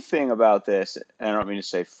funny thing about this, and I don't mean to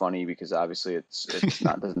say funny because obviously it's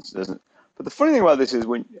not doesn't. But the funny thing about this is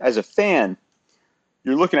when, as a fan,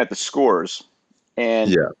 you're looking at the scores, and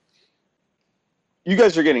you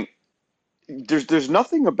guys are getting. There's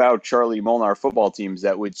nothing about Charley Molnar football teams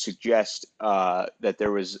that would suggest that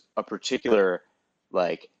there was a particular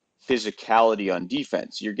physicality on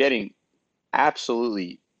defense. You're getting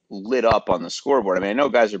absolutely lit up on the scoreboard. I mean, I know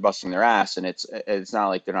guys are busting their ass, and it's not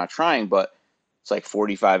like they're not trying, but it's like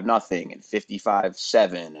 45-0 and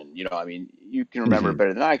 55-7, and you can remember it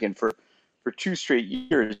better than I can for 2 straight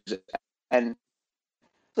years, and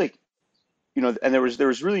and there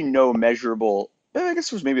was really no measurable. I guess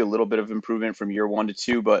there was maybe a little bit of improvement from year 1 to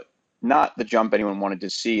 2, but not the jump anyone wanted to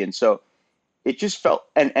see. And so it just felt,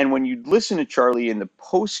 and when you listen to Charley in the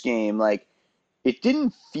post game, it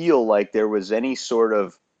didn't feel like there was any sort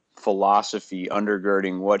of philosophy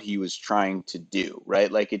undergirding what he was trying to do,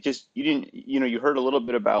 right? It just, you didn't, you heard a little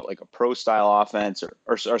bit about a pro style offense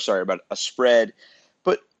or sorry, about a spread,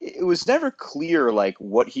 but it was never clear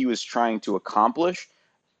what he was trying to accomplish,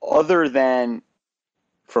 other than,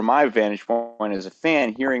 from my vantage point as a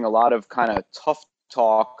fan, hearing a lot of kind of tough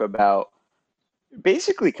talk about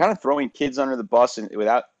basically kind of throwing kids under the bus and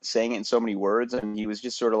without saying it in so many words. And he was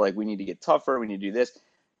just sort of like, we need to get tougher, we need to do this.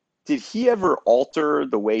 Did he ever alter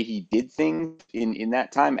the way he did things in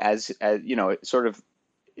that time, as sort of,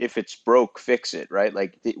 if it's broke, fix it, right?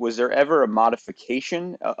 Was there ever a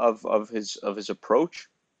modification of his approach?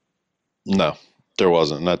 No, there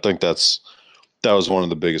wasn't. And I think that's that was one of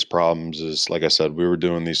the biggest problems is, like I said, we were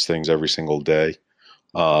doing these things every single day.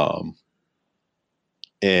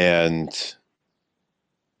 And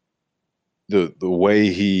the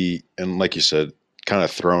way he, and like you said, kind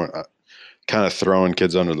of throwing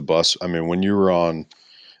kids under the bus. I mean, when you were on,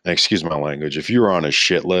 and excuse my language, if you were on a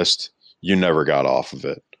shit list, you never got off of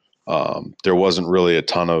it. There wasn't really a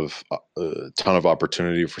ton of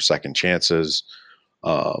opportunity for second chances.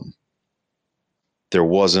 There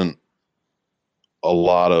wasn't a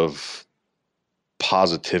lot of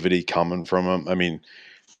positivity coming from him. I mean,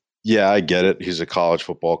 yeah, I get it. He's a college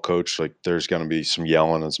football coach. Like, there's going to be some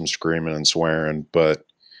yelling and some screaming and swearing, but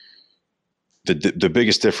the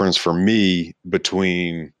biggest difference for me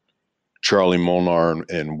between Charley Molnar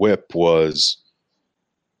and Whip was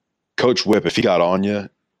Coach Whip. If he got on you,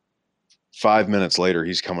 5 minutes later,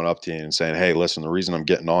 he's coming up to you and saying, "Hey, listen, the reason I'm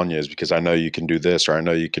getting on you is because I know you can do this, or I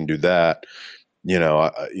know you can do that. You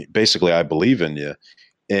know, basically, I believe in you."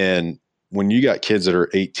 And when you got kids that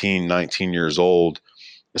are 18, 19 years old,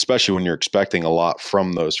 especially when you're expecting a lot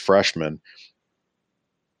from those freshmen,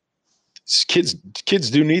 kids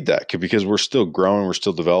do need that because we're still growing, we're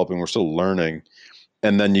still developing, we're still learning.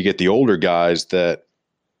 And then you get the older guys that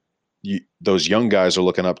those young guys are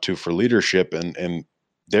looking up to for leadership, and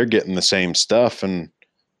they're getting the same stuff. And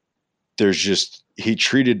he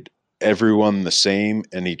treated everyone the same,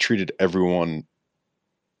 and he treated everyone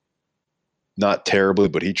not terribly,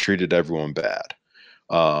 but he treated everyone bad.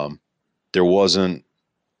 There wasn't,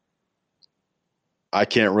 I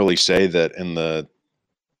can't really say that in the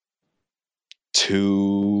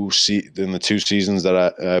two seasons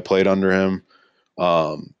that I played under him,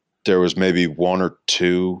 there was maybe one or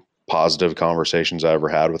two positive conversations I ever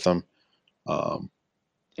had with him. That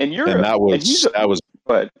was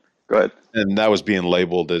Go ahead. And that was being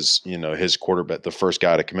labeled as, his quarterback, the first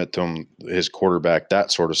guy to commit to him, his quarterback,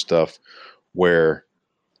 that sort of stuff, where,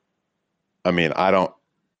 I mean, I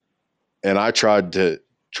tried to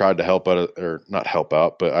help out, or not help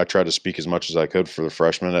out, but I tried to speak as much as I could for the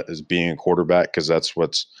freshmen as being a quarterback, because that's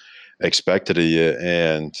what's expected of you.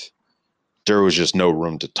 And there was just no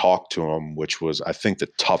room to talk to him, which was, I think, the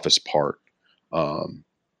toughest part.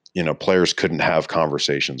 Players couldn't have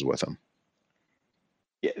conversations with him.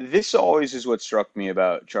 Yeah, this always is what struck me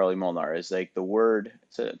about Charley Molnar is like the word.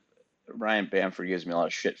 Ryan Bamford gives me a lot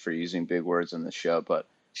of shit for using big words on the show, but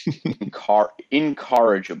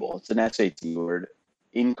incorrigible. It's an SAT word.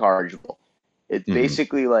 Incorrigible. It's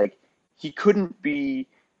basically like he couldn't be.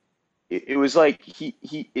 It was like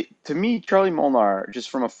to me, Charley Molnar, just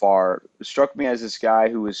from afar, struck me as this guy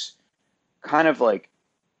who was kind of like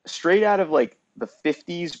straight out of like the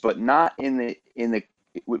 50s, but not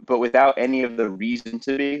but without any of the reason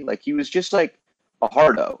to be. Like, he was just like a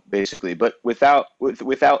hardo, basically, but without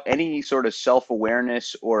any sort of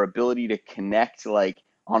self-awareness or ability to connect, like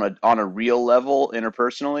on a real level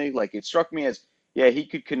interpersonally. Like, it struck me as, yeah, he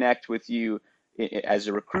could connect with you as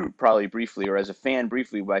a recruit probably briefly, or as a fan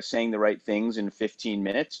briefly, by saying the right things in 15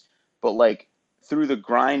 minutes. But like, through the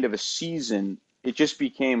grind of a season, it just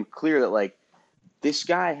became clear that like this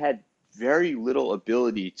guy had very little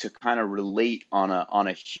ability to kind of relate on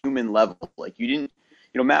a human level. Like, you didn't,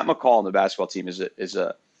 Matt McCall on the basketball team is a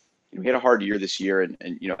he had a hard year this year, and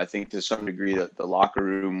I think to some degree that the locker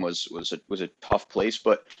room was a tough place,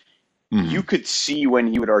 but you could see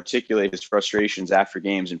when he would articulate his frustrations after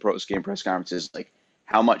games and post-game press conferences, like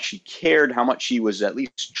how much he cared, how much he was at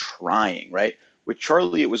least trying, right? With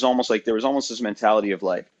Charley, it was almost like there was almost this mentality of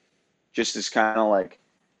like, just this kind of like,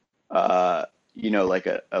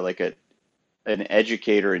 like an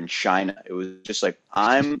educator in China. It was just like,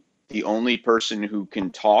 I'm the only person who can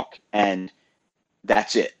talk, and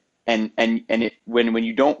that's it. And when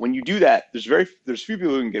you do that, there's few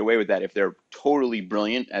people who can get away with that if they're totally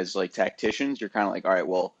brilliant as like tacticians. You're kind of like, all right,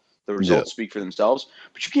 well, the results speak for themselves,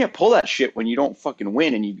 but you can't pull that shit when you don't fucking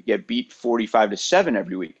win and you get beat 45-7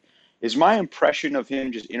 every week. Is my impression of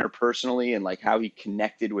him just interpersonally and like how he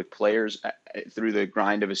connected with players through the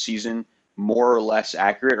grind of a season more or less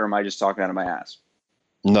accurate, or am I just talking out of my ass?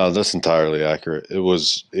 No, that's entirely accurate. It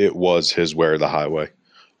was his way or the highway.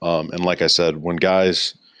 And like I said,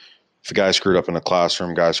 if a guy screwed up in a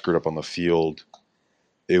classroom, guy screwed up on the field,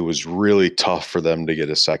 it was really tough for them to get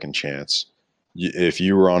a second chance. If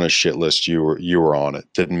you were on a shit list, you were on it.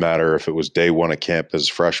 Didn't matter if it was day one of camp as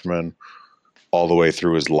a freshman, all the way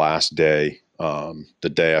through his last day,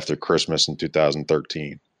 the day after Christmas in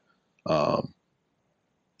 2013.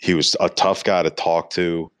 He was a tough guy to talk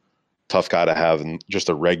to, tough guy to have, and just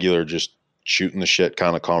a regular, just shooting the shit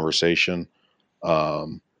kind of conversation.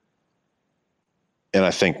 And I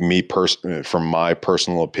think from my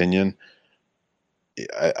personal opinion,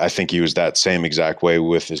 I think he was that same exact way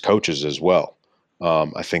with his coaches as well.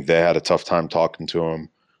 I think they had a tough time talking to him.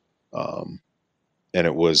 And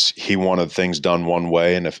it was, he wanted things done one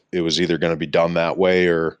way. And if it was either going to be done that way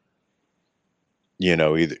or,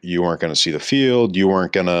 either you weren't going to see the field, you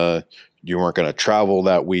weren't going to travel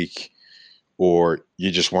that week, or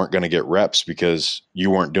you just weren't going to get reps because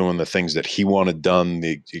you weren't doing the things that he wanted done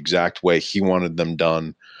the exact way he wanted them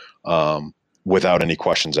done, without any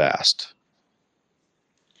questions asked.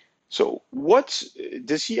 So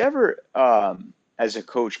does he ever, as a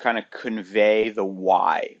coach, kind of convey the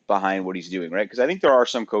why behind what he's doing, right? Because I think there are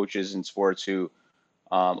some coaches in sports who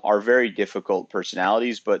are very difficult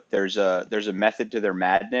personalities, but there's a method to their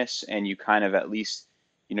madness, and you kind of, at least,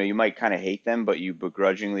 you might kind of hate them, but you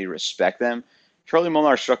begrudgingly respect them. Charley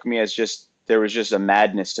Molnar struck me as there was just a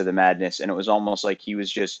madness to the madness, and it was almost like he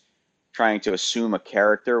was just trying to assume a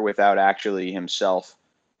character without actually himself,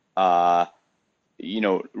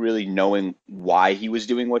 really knowing why he was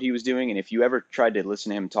doing what he was doing. And if you ever tried to listen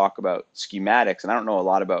to him talk about schematics, and I don't know a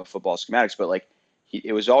lot about football schematics, but like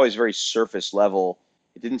it was always very surface level.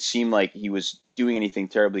 It didn't seem like he was doing anything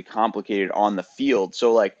terribly complicated on the field.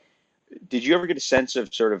 So like, did you ever get a sense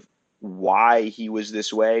of sort of why he was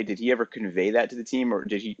this way? Did he ever convey that to the team, or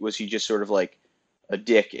was he just sort of like a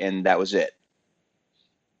dick and that was it?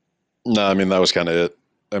 No, I mean, that was kind of it.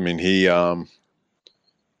 I mean, he,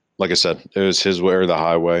 like I said, it was his way or the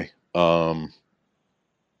highway.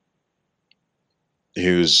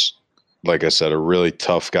 He was, like I said, a really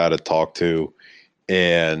tough guy to talk to.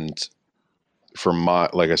 And from my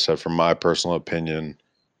personal opinion,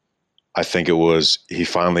 I think it was, he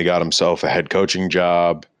finally got himself a head coaching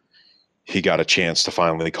job. He got a chance to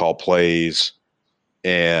finally call plays,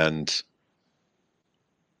 and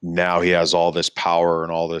now he has all this power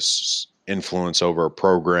and all this influence over a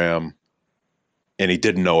program, and he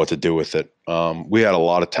didn't know what to do with it. We had a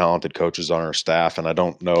lot of talented coaches on our staff, and I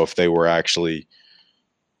don't know if they were actually,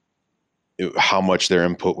 how much their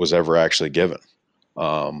input was ever actually given.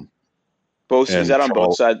 Is that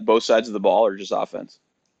on both sides of the ball, or just offense?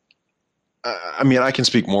 I mean, I can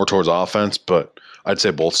speak more towards offense, but I'd say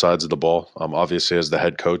both sides of the ball. Obviously, as the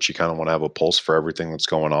head coach, you kind of want to have a pulse for everything that's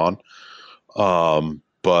going on.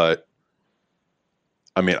 But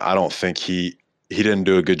I mean, I don't think he didn't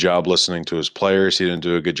do a good job listening to his players. He didn't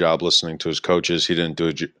do a good job listening to his coaches. He didn't do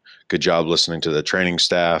a good job listening to the training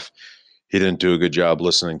staff. He didn't do a good job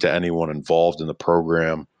listening to anyone involved in the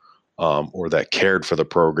program, or that cared for the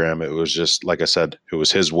program. It was just, like I said, it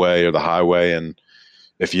was his way or the highway. And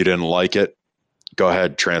if you didn't like it, go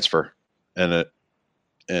ahead, transfer. And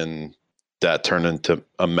that turned into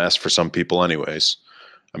a mess for some people anyways.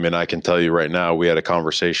 I mean, I can tell you right now, we had a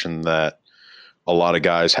conversation that a lot of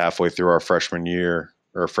guys halfway through our freshman year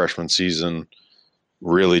or freshman season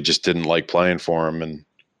really just didn't like playing for him. And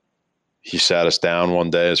he sat us down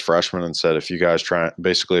one day as freshmen and said, if you guys try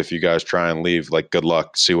and leave, like, good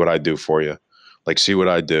luck, see what I do for you. Like, see what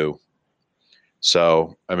I do.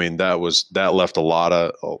 So, I mean, that left a lot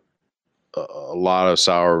of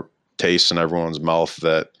sour taste in everyone's mouth,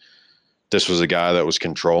 that this was a guy that was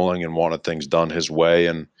controlling and wanted things done his way.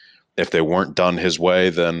 And if they weren't done his way,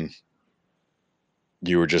 then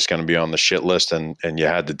you were just going to be on the shit list, and you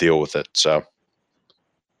had to deal with it. So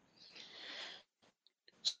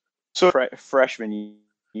freshman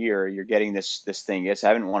year, you're getting this thing. Yes, I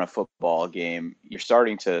haven't won a football game. You're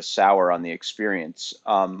starting to sour on the experience.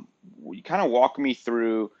 You kind of walk me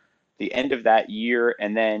through the end of that year,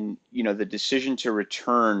 and then the decision to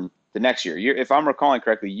return the next year. If I'm recalling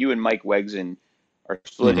correctly, you and Mike Wegson are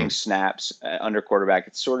splitting snaps under quarterback.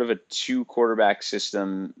 It's sort of a 2-quarterback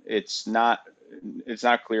system. It's not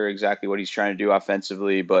clear exactly what he's trying to do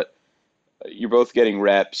offensively, but you're both getting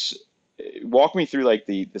reps. Walk me through like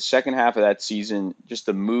the second half of that season, just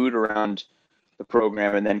the mood around the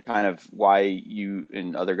program, and then kind of why you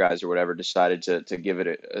and other guys or whatever decided to give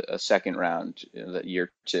it a second round, that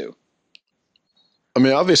year 2. I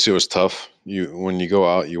mean, obviously it was tough. When you go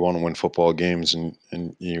out, you want to win football games,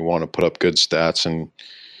 and you want to put up good stats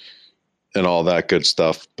and all that good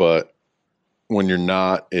stuff. But when you're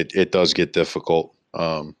not, it does get difficult.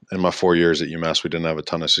 In my 4 years at UMass, we didn't have a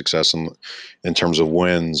ton of success in terms of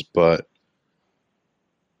wins, but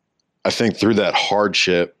I think through that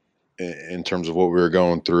hardship, in terms of what we were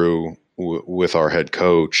going through with our head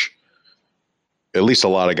coach, at least a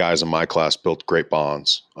lot of guys in my class built great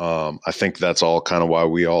bonds. I think that's all kind of why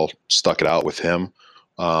we all stuck it out with him.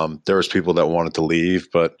 There was people that wanted to leave,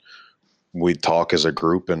 but we'd talk as a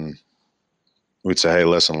group and we'd say, hey,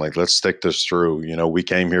 listen, like, let's stick this through. We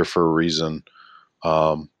came here for a reason.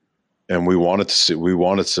 And we wanted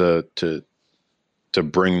to to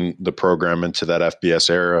bring the program into that FBS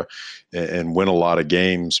era and win a lot of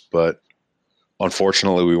games. But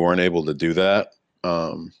unfortunately, we weren't able to do that.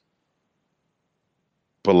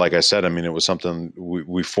 But like I said, I mean, it was something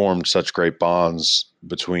we formed such great bonds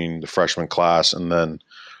between the freshman class, and then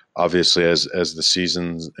obviously as the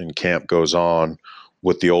season and camp goes on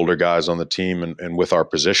with the older guys on the team and with our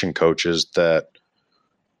position coaches, that,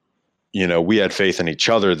 you know, we had faith in each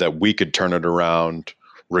other that we could turn it around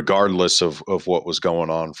regardless of what was going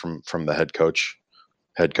on from the head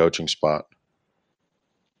coaching spot.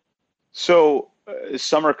 So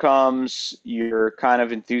summer comes, you're kind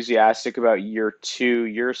of enthusiastic about year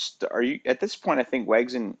two. Are you at this point? I think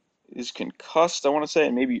Wegson is concussed, I want to say,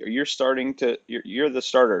 and maybe you're the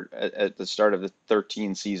starter at the start of the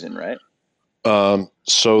 13 season, right?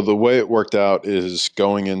 So the way it worked out is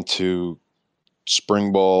going into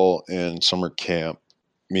spring ball and summer camp,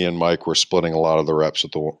 me and Mike were splitting a lot of the reps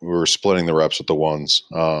we were splitting the reps with the ones.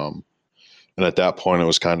 And at that point it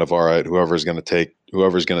was kind of, all right, whoever's going to take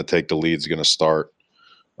the lead is going to start.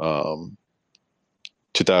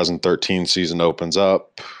 2013 season opens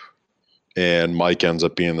up and Mike ends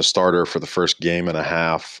up being the starter for the first game and a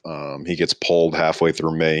half. He gets pulled halfway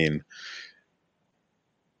through Maine.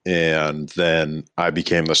 And then I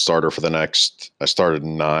became the starter for I started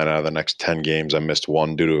 9 out of the next 10 games. I missed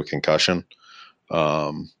 1 due to a concussion.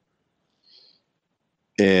 And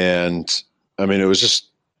I mean, it was just,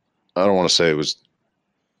 I don't want to say it was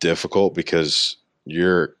difficult, because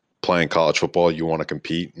you're playing college football, you want to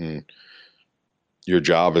compete, and your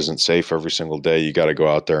job isn't safe every single day. You got to go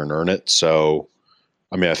out there and earn it. So,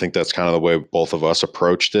 I mean, I think that's kind of the way both of us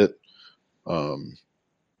approached it.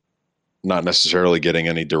 Not necessarily getting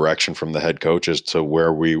any direction from the head coach as to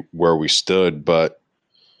where we stood, but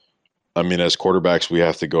I mean, as quarterbacks, we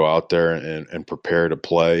have to go out there and prepare to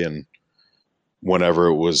play. And whenever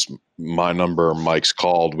it was my number or Mike's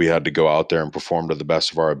called, we had to go out there and perform to the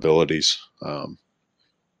best of our abilities.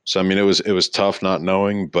 So, I mean, it was tough not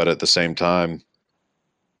knowing, but at the same time,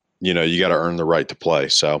 you know, you got to earn the right to play.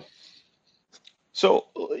 So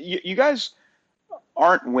you guys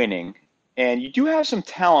aren't winning. And you do have some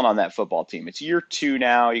talent on that football team. It's year 2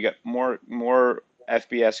 now. You got more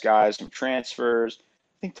FBS guys, some transfers.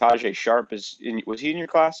 I think Tajay Sharp was he in your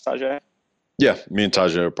class, Tajay? Yeah, me and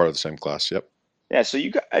Tajay are part of the same class. Yep. Yeah, so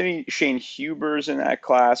I mean, Shane Huber's in that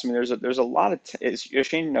class. I mean, there's a lot of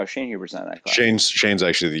Shane Huber's not in that class. Shane's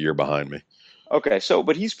actually the year behind me. Okay,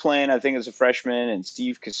 but he's playing, I think, as a freshman, and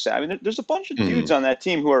Steve Cassell. I mean, there's a bunch of dudes on that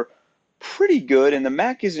team who are pretty good, and the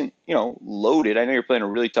MAC isn't, you know, loaded. I know you're playing a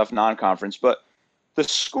really tough non-conference, but the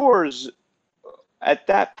scores at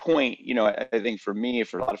that point, you know, I think for me,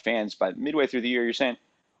 for a lot of fans, by midway through the year, you're saying,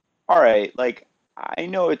 all right, like, I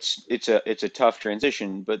know it's a tough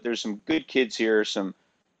transition, but there's some good kids here, some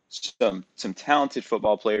talented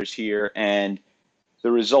football players here, and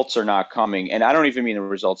the results are not coming. And I don't even mean the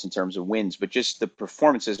results in terms of wins, but just the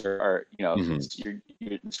performances are you know,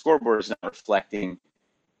 the scoreboard is not reflecting,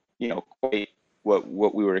 you know, quite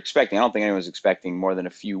what we were expecting. I don't think anyone was expecting more than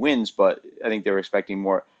a few wins, but I think they were expecting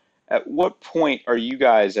more. At what point are you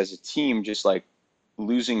guys as a team just like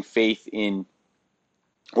losing faith in,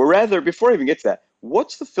 or rather, before I even get to that,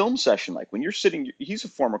 what's the film session like when you're sitting? He's a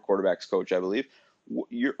former quarterbacks coach, I believe.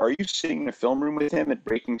 Are you sitting in a film room with him and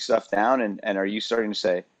breaking stuff down, and are you starting to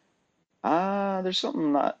say, there's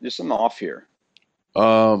something off here?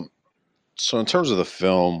 So in terms of the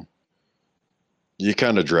film, you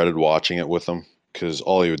kind of dreaded watching it with him, because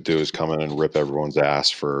all he would do is come in and rip everyone's ass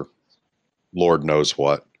for Lord knows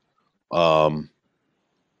what.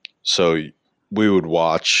 So we would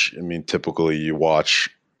watch. I mean, typically you watch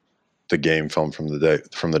the game film from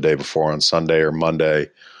the day before on Sunday or Monday,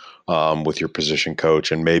 with your position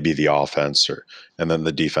coach and maybe the offense, and then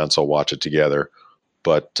the defense will watch it together.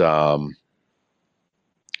 But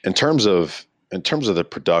in terms of the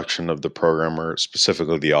production of the program, or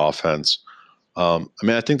specifically the offense, I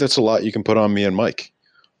mean, I think that's a lot you can put on me and Mike.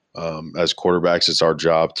 As quarterbacks, it's our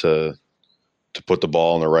job to put the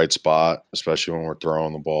ball in the right spot, especially when we're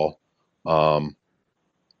throwing the ball.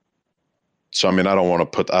 So I mean, I don't want to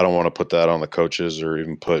put that on the coaches, or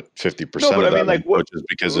even put 50% of that on the coaches,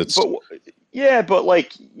 because it's. But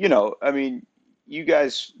like, you know, I mean, you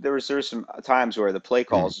guys, there's some times where the play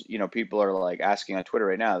calls, you know, people are like asking on Twitter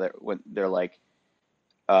right now that when they're like,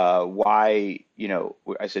 why, you know,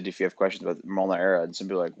 I said, if you have questions about the Molnar era, and some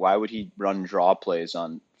people are like, why would he run draw plays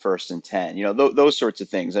on 1st and 10? You know, those sorts of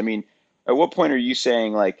things. I mean, at what point are you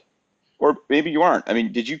saying, like, or maybe you aren't? I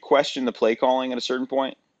mean, did you question the play calling at a certain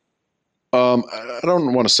point? I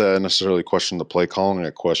don't want to say I necessarily questioned the play calling.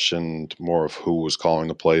 I questioned more of who was calling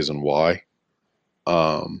the plays and why.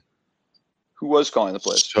 Who was calling the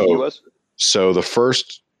plays? So, He was? So the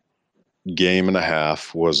first game and a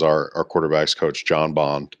half was our quarterback's coach, John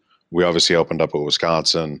Bond. We obviously opened up at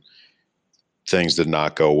Wisconsin. Things did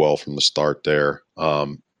not go well from the start there.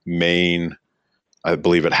 Maine, I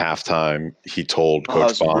believe at halftime, he told Coach Bond that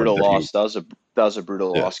was a brutal that loss. That was a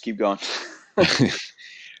brutal loss. Keep going.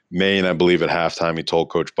 Maine, I believe at halftime, he told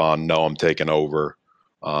Coach Bond, no, I'm taking over.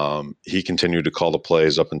 He continued to call the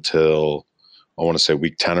plays up until, I want to say,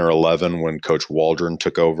 week 10 or 11 when Coach Waldron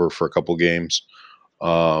took over for a couple games.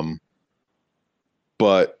 But,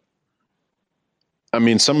 I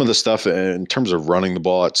mean, some of the stuff in terms of running the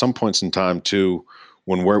ball at some points in time, too,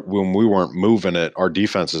 when we weren't moving it, our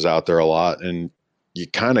defense is out there a lot, and you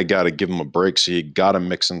kind of got to give them a break. So you got to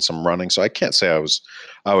mix in some running. So I can't say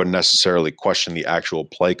I would necessarily question the actual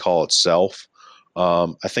play call itself.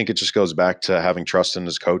 I think it just goes back to having trust in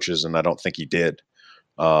his coaches, and I don't think he did.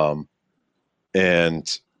 And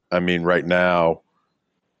I mean, right now,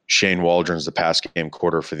 Shane Waldron's the pass game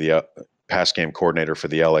coordinator for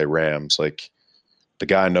the LA Rams. Like, the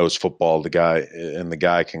guy knows football. The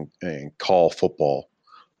guy can call football.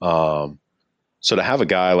 So to have a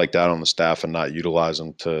guy like that on the staff and not utilize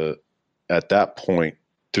him at that point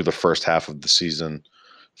through the first half of the season,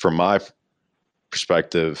 from my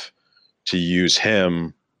perspective, to use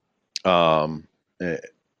him,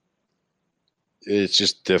 it's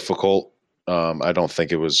just difficult. I don't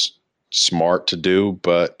think it was smart to do,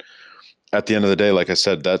 but at the end of the day, like I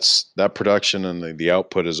said, that production and the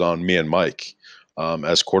output is on me and Mike.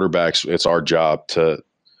 As quarterbacks, it's our job to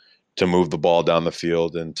move the ball down the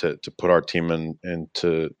field and to put our team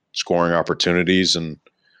into scoring opportunities. And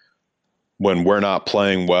when we're not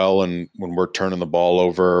playing well and when we're turning the ball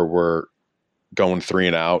over, we're going 3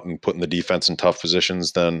 and out and putting the defense in tough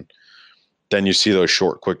positions, then you see those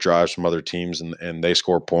short, quick drives from other teams and they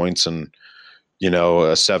score points, and, a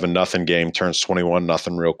 7-0 game turns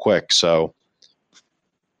 21-0 real quick. So,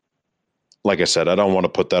 like I said, I don't want to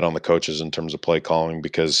put that on the coaches in terms of play calling,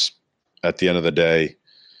 because at the end of the day,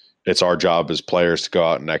 it's our job as players to go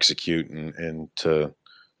out and execute and to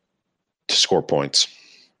score points.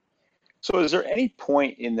 So is there any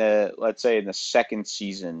point let's say in the second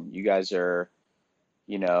season, you guys are,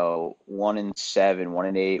 1-7,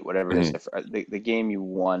 1-8, whatever it is. The game you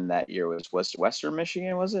won that year was Western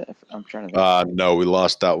Michigan, was it? I'm trying to think. No, we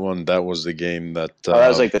lost that one. That was the game that that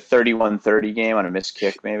was like the 31-30 game on a missed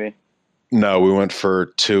kick, maybe? No, we went for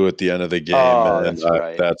 2 at the end of the game. Oh, that's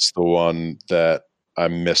right. That's the one that I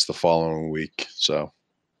missed the following week. So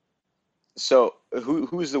who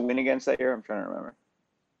was the win against that year? I'm trying to remember.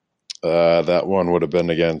 That one would have been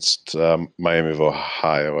against Miami of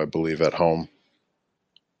Ohio, I believe, at home.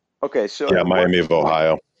 Okay, so yeah, Miami of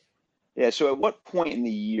Ohio. Yeah, so at what point in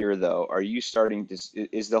the year, though, are you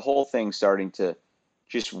is the whole thing starting to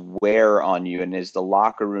just wear on you, and is the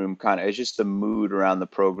locker room is just the mood around the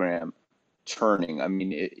program turning? I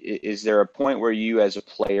mean, is there a point where you as a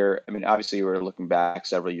player, I mean, obviously we're looking back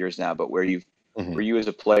several years now, but where you as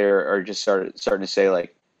a player are just starting to say,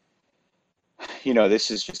 like,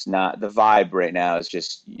 this is just not the vibe right now. Is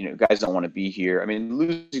just, guys don't want to be here. I mean,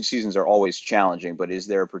 losing seasons are always challenging, but is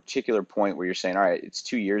there a particular point where you're saying, all right, it's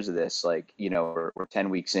 2 years of this, like, we're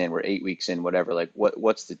 10 weeks in, we're 8 weeks in, whatever, like,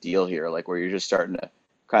 what's the deal here? Like, where you're just starting to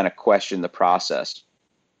kind of question the process?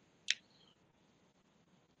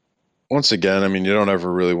 Once again, I mean, you don't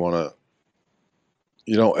ever want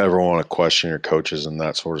to question your coaches and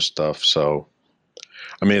that sort of stuff. So,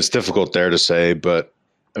 I mean, it's difficult there to say, but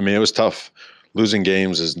I mean, it was tough. Losing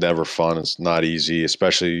games is never fun. It's not easy,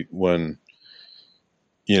 especially when,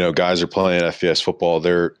 guys are playing FBS football.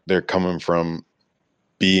 They're coming from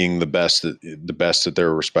being the best at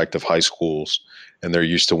their respective high schools, and they're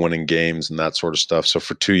used to winning games and that sort of stuff. So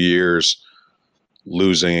for 2 years,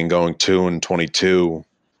 losing and going 2-22,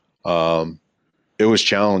 it was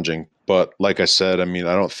challenging. But like I said, I mean,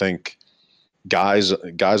 I don't think guys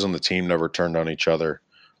on the team never turned on each other.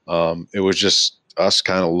 It was just us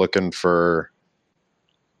kind of looking for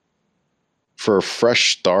a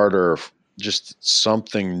fresh start, or just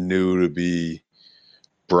something new to be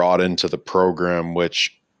brought into the program,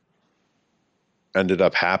 which ended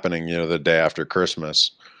up happening, the day after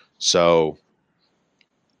Christmas. So,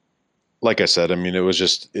 like I said, I mean, it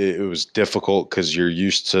was difficult because you're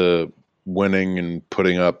used to winning and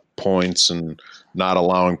putting up points and not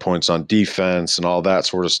allowing points on defense and all that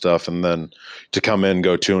sort of stuff. And then to come in,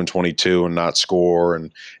 go 2-22 and not score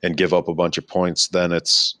and give up a bunch of points, then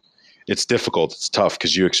it's difficult. It's tough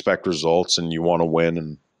because you expect results and you want to win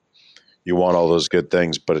and you want all those good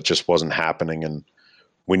things, but it just wasn't happening. And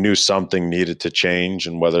we knew something needed to change,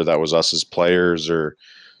 and whether that was us as players or,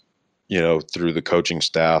 through the coaching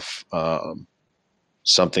staff.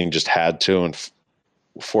 Something just had to, and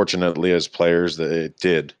fortunately as players that it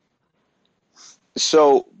did.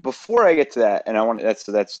 So before I get to that, and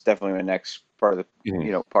that's definitely my next part of the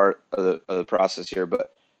Mhm. part of the process here,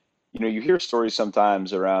 but you hear stories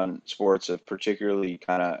sometimes around sports of particularly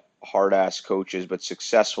kind of hard ass coaches, but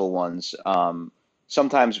successful ones.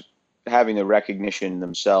 Sometimes having the recognition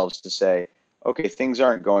themselves to say, okay, things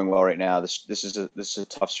aren't going well right now. This is a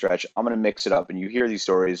tough stretch. I'm going to mix it up. And you hear these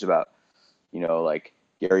stories about, like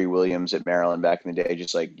Gary Williams at Maryland back in the day,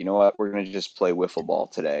 just like, you know what, we're going to just play wiffle ball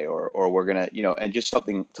today, or we're going to, and just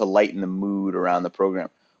something to lighten the mood around the program.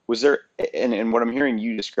 Was there, and what I'm hearing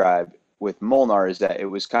you describe with Molnar is that it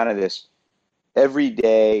was kind of this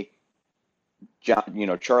everyday,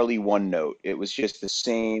 Charlie one note. It was just the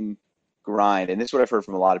same grind. And this is what I've heard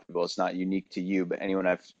from a lot of people. It's not unique to you, but anyone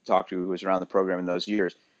I've talked to who was around the program in those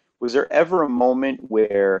years. Was there ever a moment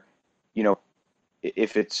where,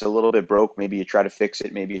 if it's a little bit broke, maybe you try to fix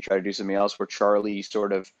it, maybe you try to do something else, where Charlie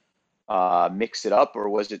sort of mixed it up, or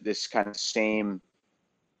was it this kind of same,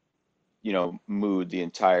 mood the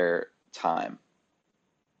entire time?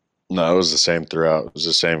 No, it was the same throughout. It was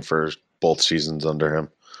the same for both seasons under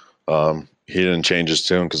him. He didn't change his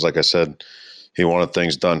tune because, like I said, he wanted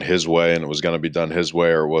things done his way, and it was going to be done his way,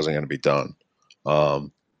 or it wasn't going to be done.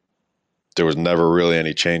 There was never really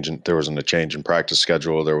any change. There wasn't a change in practice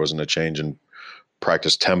schedule. There wasn't a change in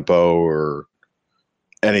practice tempo or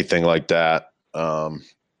anything like that.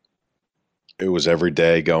 It was every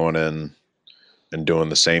day going in and doing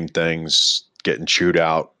the same things, getting chewed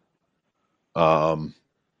out, and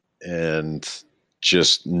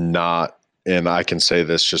just not. And I can say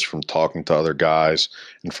this just from talking to other guys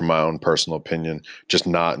and from my own personal opinion, just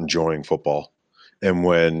not enjoying football. And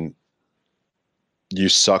when you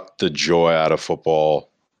suck the joy out of football,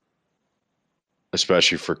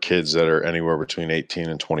 especially for kids that are anywhere between 18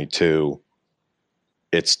 and 22,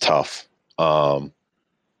 it's tough.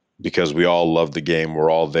 Because we all love the game. We're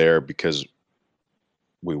all there because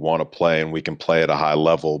we want to play and we can play at a high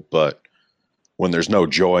level. But when there's no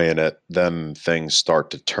joy in it, then things start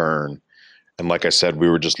to turn. And like I said, we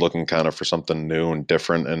were just looking kind of for something new and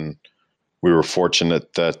different. And we were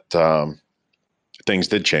fortunate that things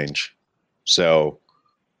did change. So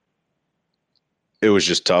it was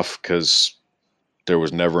just tough because there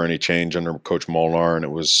was never any change under Coach Molnar, and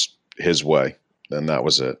it was his way. And that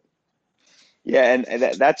was it. Yeah, and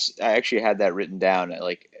that's I actually had that written down,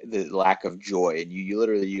 like the lack of joy, and you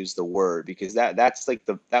literally used the word because that's like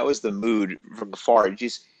that was the mood from afar. It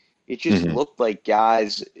just Mhm. looked like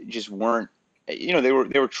guys just weren't, they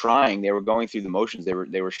were trying, they were going through the motions,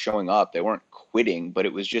 they were showing up, they weren't quitting, but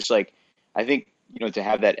it was just like, I think, to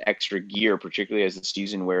have that extra gear, particularly as the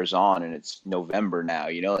season wears on and it's November now,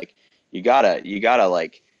 like you gotta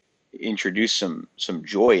like introduce some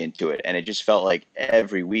joy into it, and it just felt like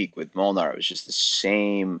every week with Molnar it was just the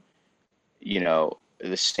same,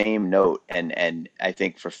 the same note, and I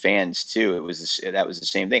think for fans too it was that was the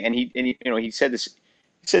same thing, and he said this.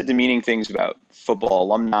 He said demeaning things about football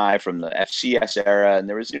alumni from the FCS era, and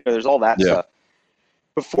there's all that Yeah. stuff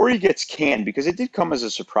before he gets canned, because it did come as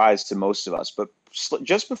a surprise to most of us. But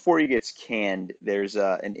just before he gets canned, there's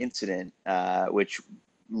an incident which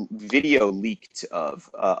video leaked of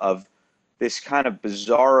this kind of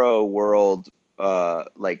bizarro world,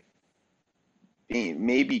 like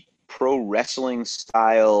maybe pro wrestling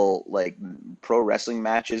style, like pro wrestling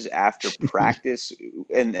matches after practice,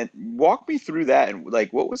 and walk me through that, and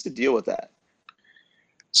like what was the deal with that?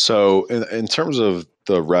 So in terms of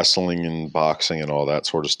the wrestling and boxing and all that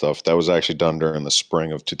sort of stuff, that was actually done during the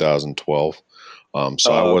spring of 2012. So I Oh,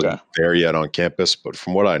 okay. wasn't there yet on campus, but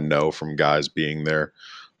from what I know from guys being there,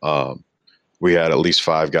 um, we had at least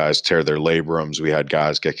 5 guys tear their labrums. We had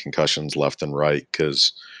guys get concussions left and right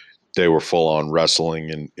because they were full on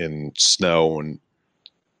wrestling in snow and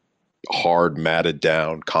hard matted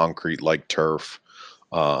down concrete like turf.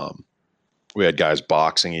 Um, we had guys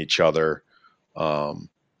boxing each other.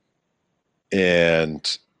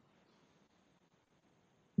 And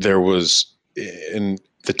there was, in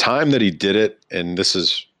the time that he did it, and this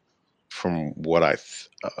is from what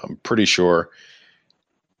I'm pretty sure,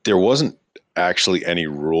 there wasn't actually any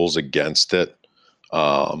rules against it.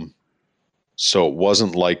 So it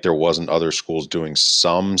wasn't like there wasn't other schools doing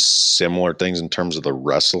some similar things in terms of the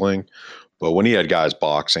wrestling. But when he had guys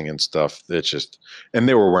boxing and stuff, it's just, and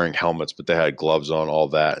they were wearing helmets, but they had gloves on, all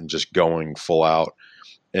that, and just going full out.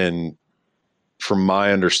 And from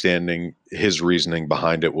my understanding, his reasoning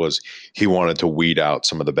behind it was he wanted to weed out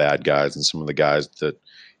some of the bad guys and some of the guys that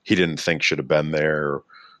he didn't think should have been there, or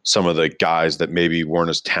some of the guys that maybe weren't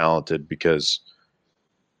as talented because,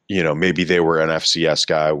 maybe they were an FCS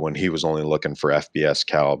guy when he was only looking for FBS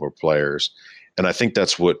caliber players. And I think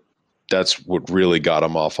that's what really got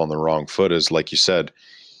him off on the wrong foot is, like you said,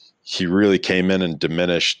 he really came in and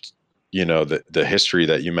diminished, the history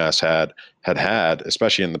that UMass had,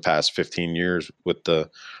 especially in the past 15 years with the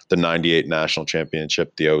 98 national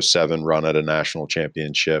championship, the 07 run at a national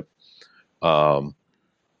championship.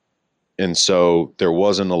 And so there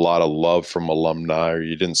wasn't a lot of love from alumni, or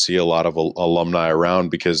you didn't see a lot of alumni around,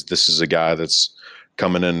 because this is a guy that's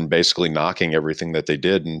coming in and basically knocking everything that they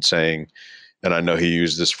did and saying, and I know he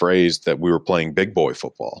used this phrase, that we were playing big boy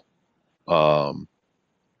football.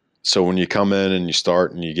 So when you come in and you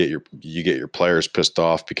start and you get your players pissed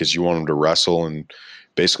off because you want them to wrestle and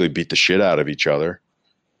basically beat the shit out of each other,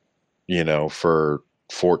 for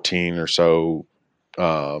 14 or so,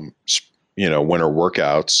 winter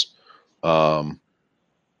workouts. And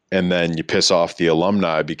then you piss off the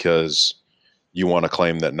alumni because you want to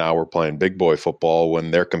claim that now we're playing big boy football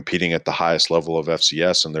when they're competing at the highest level of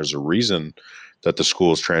FCS. And there's a reason that the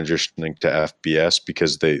school is transitioning to FBS,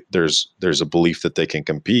 because there's a belief that they can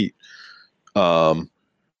compete. It's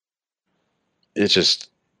just,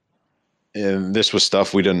 and this was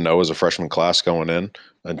stuff we didn't know as a freshman class going in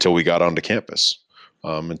until we got onto campus,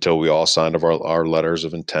 until we all signed our letters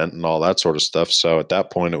of intent and all that sort of stuff. So at that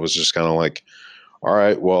point, it was just kind of like, all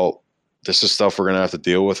right, well, this is stuff we're going to have to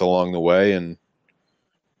deal with along the way. And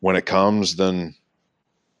when it comes, then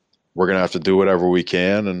we're going to have to do whatever we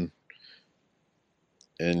can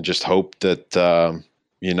and just hope that,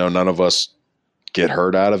 none of us get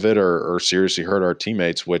hurt out of it or seriously hurt our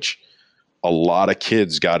teammates, which a lot of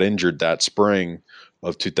kids got injured that spring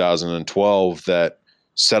of 2012 that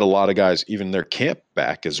set a lot of guys, even their camp,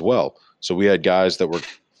 back as well. So we had guys that were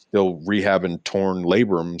still rehabbing torn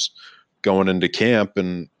labrums going into camp,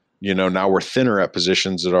 and now we're thinner at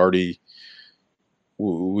positions that already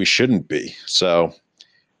we shouldn't be. So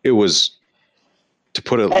it was, to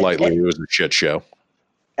put it lightly, it was a shit show.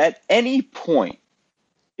 At any point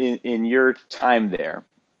in your time there,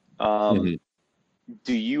 do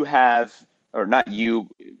you have, or not you,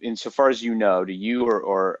 insofar as you know, do you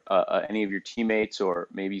or any of your teammates or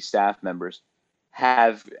maybe staff members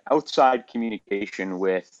have outside communication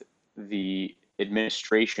with the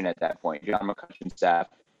administration at that point, John McCutcheon's staff?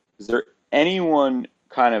 Is there anyone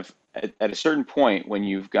kind of at a certain point when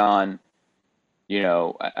you've gone,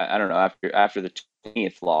 I don't know, after the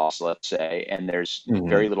 20th loss, let's say, and there's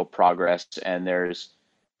very little progress, and there's,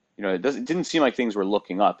 it didn't seem like things were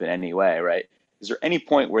looking up in any way, right? Is there any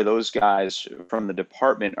point where those guys from the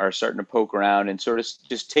department are starting to poke around and sort of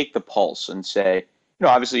just take the pulse and say,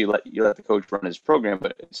 obviously you let the coach run his program,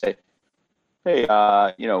 but say, hey,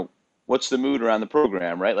 what's the mood around the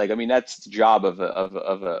program, right? Like, I mean, that's the job of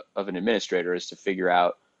an administrator, is to figure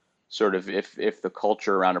out sort of if the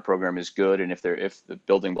culture around a program is good and if the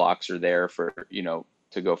building blocks are there for,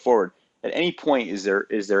 to go forward. At any point, is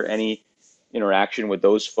there any interaction with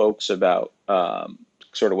those folks about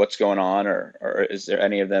sort of what's going on, or is there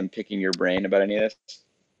any of them picking your brain about any of this?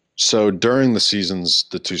 So during the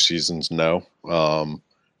 2 seasons, no.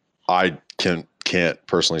 I can't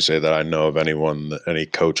personally say that I know of any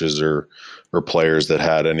coaches or players that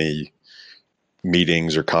had any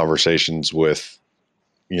meetings or conversations with,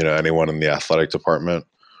 anyone in the athletic department.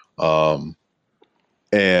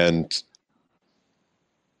 And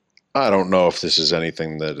I don't know if this is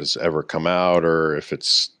anything that has ever come out or if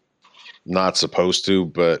it's not supposed to,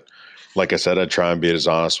 but like I said, I try and be as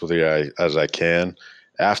honest with you as I can.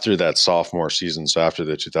 After that sophomore season, so after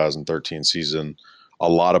the 2013 season, a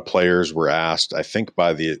lot of players were asked, I think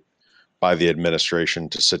by the administration,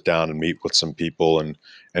 to sit down and meet with some people and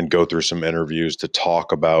go through some interviews to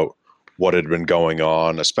talk about what had been going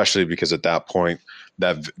on, especially because at that point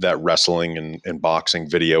that wrestling and boxing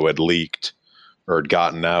video had leaked or had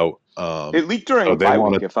gotten out. It leaked during a bye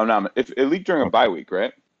week, if it leaked during a bye week,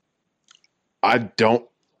 right?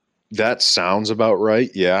 That sounds about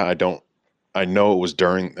right. Yeah, I know it was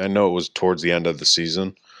towards the end of the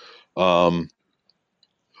season. But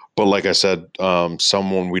like I said,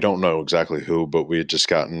 someone, we don't know exactly who, but we had just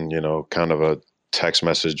gotten, kind of a text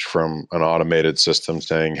message from an automated system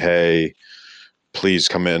saying, hey, please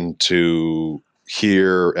come in to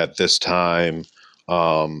here at this time.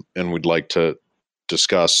 And we'd like to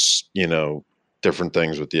discuss, different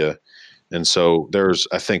things with you. And so there's,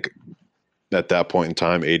 I think at that point in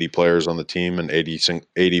time, 80 players on the team, and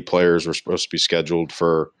 80 players were supposed to be scheduled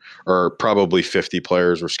for, or probably 50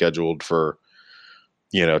 players were scheduled for,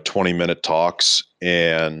 20-minute talks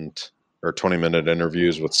or 20-minute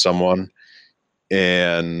interviews with someone.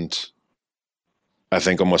 And I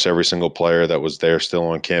think almost every single player that was there still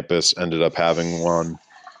on campus ended up having one.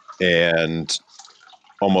 and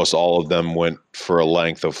almost all of them went for a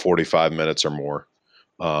length of 45 minutes or more.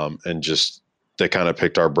 And just they kind of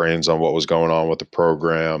picked our brains on what was going on with the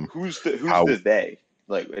program. Who's the they?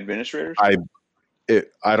 Like administrators?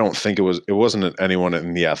 I don't think it wasn't anyone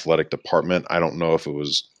in the athletic department. I don't know if it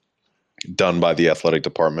was done by the athletic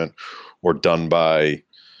department or done by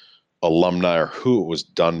alumni or who it was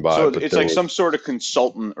done by. So it's like some sort of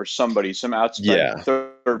consultant or somebody, some outside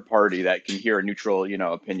third party that can hear a neutral,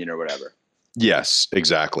 opinion or whatever. Yes,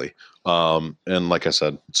 exactly. And like I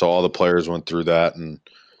said, so all the players went through that, and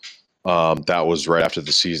that was right after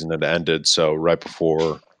the season had ended. So right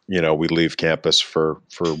before, we leave campus for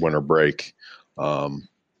winter break,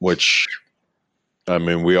 which, I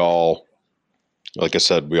mean, we all, like I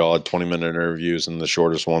said, we all had 20-minute interviews, and the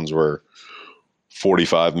shortest ones were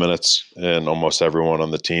 45 minutes, and almost everyone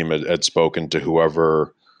on the team had spoken to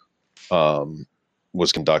whoever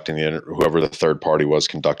was conducting whoever the third party was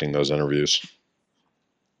conducting those interviews.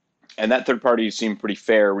 And that third party seemed pretty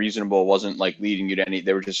fair, reasonable, wasn't like leading you to any,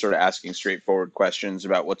 they were just sort of asking straightforward questions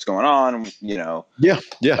about what's going on, Yeah.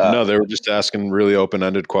 No, they were just asking really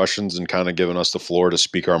open-ended questions and kind of giving us the floor to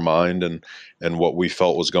speak our mind and what we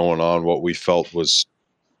felt was going on, what we felt was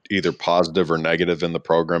either positive or negative in the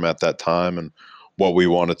program at that time, and what we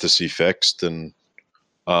wanted to see fixed, and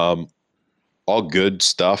all good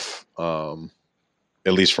stuff,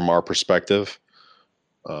 at least from our perspective.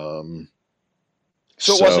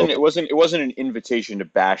 So it wasn't an invitation to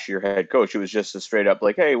bash your head coach. It was just a straight up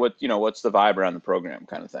like, hey, what's the vibe around the program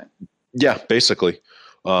kind of thing. Yeah, basically.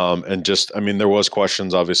 And just, I mean, there was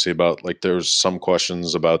questions obviously about, like, there's some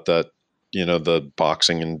questions about that, the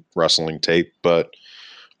boxing and wrestling tape, but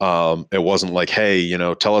it wasn't like, hey,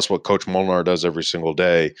 tell us what Coach Molnar does every single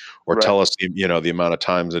day, or tell us, the amount of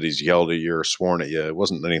times that he's yelled at you or sworn at you. It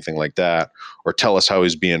wasn't anything like that. Or tell us how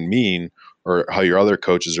he's being mean, or how your other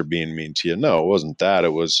coaches are being mean to you. No, it wasn't that.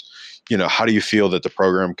 It was, how do you feel that the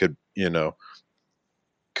program could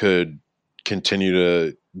continue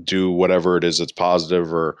to do whatever it is that's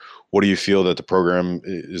positive, or what do you feel that the program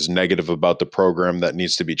is negative about the program that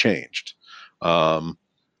needs to be changed?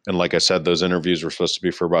 And like I said, those interviews were supposed to be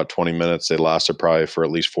for about 20 minutes. They lasted probably for at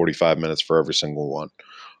least 45 minutes for every single one,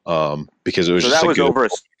 because it was just a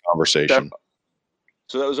good conversation.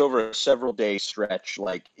 So that was over a several-day stretch,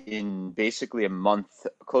 like in basically a month,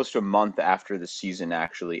 close to a month after the season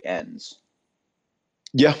actually ends.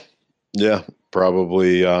 Yeah,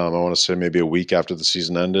 probably. I want to say maybe a week after the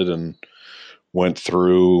season ended, and went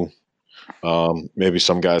through. Maybe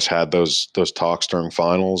some guys had those talks during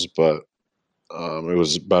finals, but it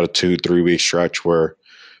was about a 2-3 week stretch where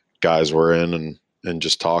guys were in and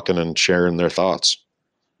just talking and sharing their thoughts.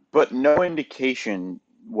 But no indication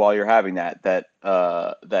while you're having that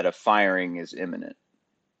a firing is imminent.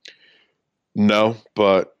 No,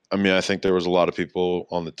 but I mean, I think there was a lot of people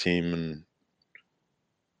on the team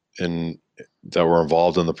and that were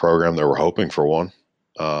involved in the program that were hoping for one.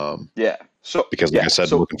 So because like I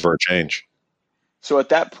said, looking for a change. So at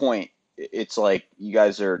that point, it's like you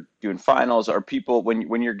guys are doing finals. Are people,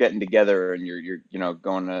 when you're getting together and you're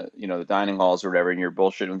going to the dining halls or whatever, and you're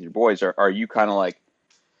bullshitting with your boys, are you kind of like,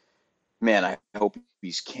 man, I hope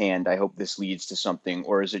he's canned, I hope this leads to something?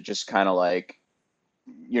 Or is it just kind of like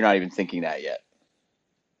you're not even thinking that yet?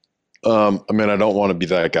 I mean, I don't want to be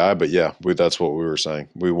that guy, but yeah, that's what we were saying.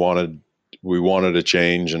 We wanted a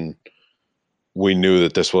change, and we knew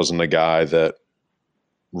that this wasn't a guy that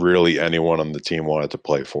really anyone on the team wanted to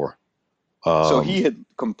play for. So he had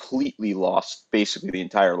completely lost basically the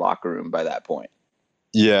entire locker room by that point.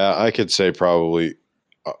 Yeah, I could say probably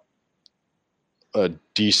a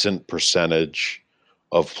decent percentage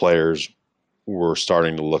of players were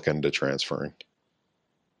starting to look into transferring.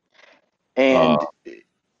 And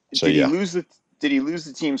did he lose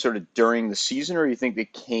the team sort of during the season, or do you think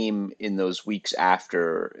it came in those weeks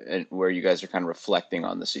after, and where you guys are kind of reflecting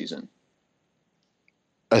on the season?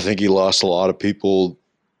 I think he lost a lot of people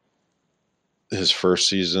his first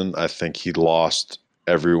season. I think he lost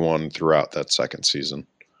everyone throughout that second season.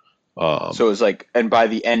 So it was like, and by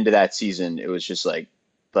the end of that season, it was just like,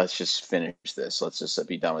 let's just finish this. Let's just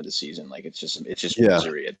be done with the season. Like it's just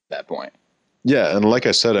misery at that point. Yeah, and like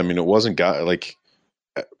I said, I mean, it wasn't like,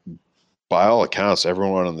 by all accounts,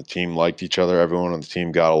 everyone on the team liked each other. Everyone on the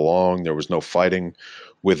team got along. There was no fighting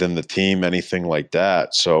within the team, anything like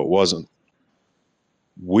that. So it wasn't.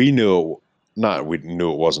 We knew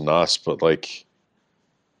it wasn't us, but like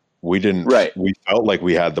we didn't. Right. We felt like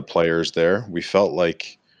we had the players there. We felt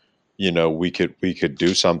like, we could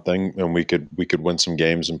do something, and we could win some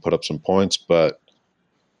games and put up some points. But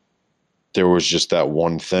there was just that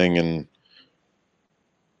one thing, and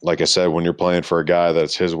like I said, when you're playing for a guy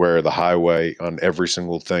that's his way or the highway on every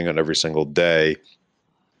single thing on every single day,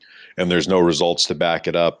 and there's no results to back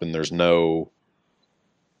it up, and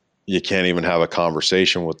you can't even have a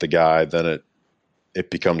conversation with the guy, then it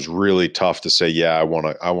becomes really tough to say, yeah, I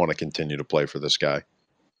want to continue to play for this guy.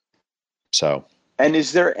 So. And are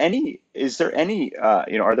there any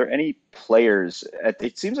players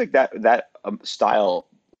it seems like that style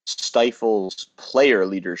stifles player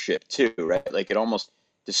leadership too, right? Like it almost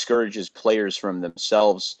discourages players from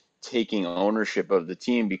themselves taking ownership of the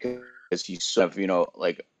team because he's sort of,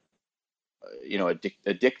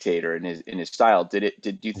 a dictator in his style. Do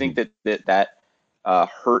you think that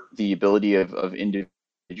hurt the ability of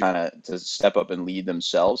individuals to step up and lead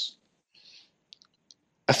themselves?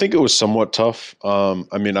 I think it was somewhat tough.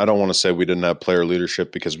 I mean, I don't want to say we didn't have player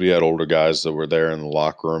leadership because we had older guys that were there in the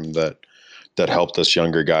locker room that helped us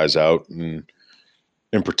younger guys out. And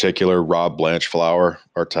in particular, Rob Blanchflower,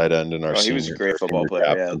 our tight end and our senior, he was a great football player.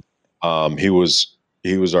 Captain. Yeah.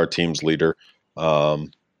 He was our team's leader.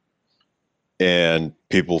 And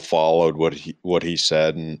people followed what he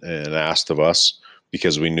said and asked of us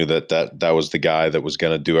because we knew that was the guy that was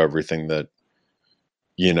going to do everything that,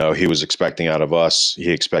 he was expecting out of us.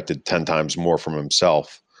 He expected 10 times more from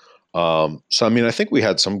himself. So, I mean, I think we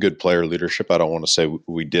had some good player leadership. I don't want to say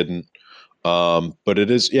we didn't. But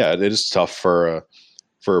it is tough for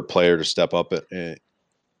a player to step up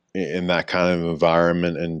in that kind of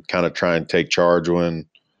environment and kind of try and take charge when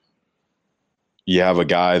you have a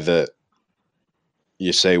guy that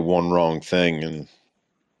you say one wrong thing and,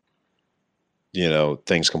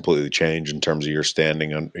 things completely change in terms of your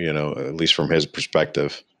standing on, at least from his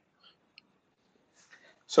perspective.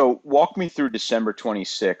 So walk me through December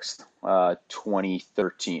 26th,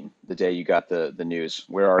 2013, the day you got the news.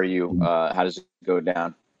 Where are you? How does it go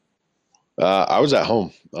down? I was at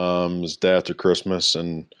home. It was the day after Christmas,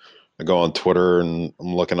 and I go on Twitter and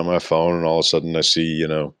I'm looking at my phone, and all of a sudden I see,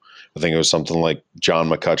 I think it was something like John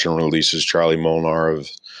McCutcheon releases Charley Molnar of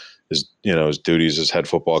his duties as head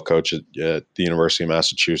football coach at the University of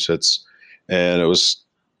Massachusetts. And it was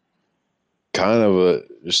kind of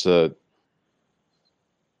just a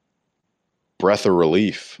breath of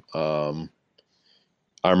relief. I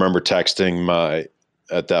remember texting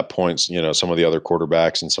at that point, some of the other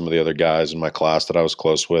quarterbacks and some of the other guys in my class that I was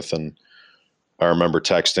close with. And I remember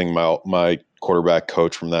texting my quarterback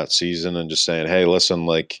coach from that season and just saying, hey, listen,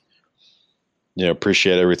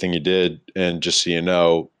 appreciate everything you did. And just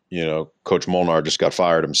so Coach Molnar just got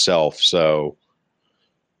fired himself. So,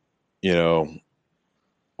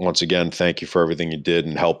 once again, thank you for everything you did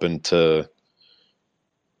and helping to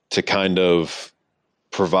kind of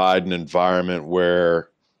provide an environment where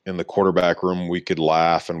in the quarterback room we could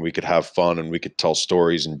laugh and we could have fun and we could tell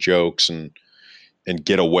stories and jokes and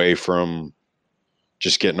get away from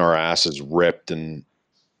just getting our asses ripped and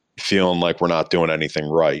feeling like we're not doing anything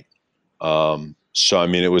right. So, I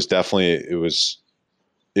mean, it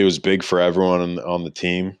was big for everyone on the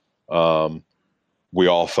team. We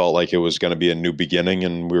all felt like it was going to be a new beginning,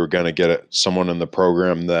 and we were going to get someone in the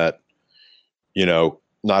program that,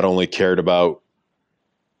 not only cared about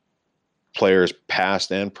players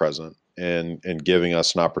past and present and giving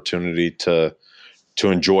us an opportunity to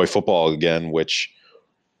enjoy football again, which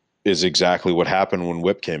is exactly what happened when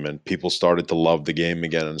Whip came in. People started to love the game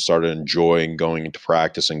again and started enjoying going into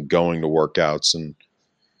practice and going to workouts. And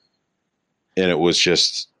it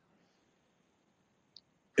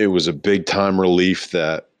was a big time relief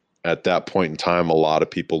that at that point in time, a lot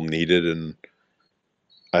of people needed. And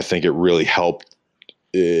I think it really helped.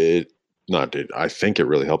 I think it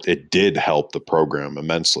really helped. It did help the program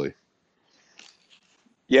immensely.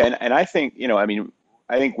 Yeah. And I think,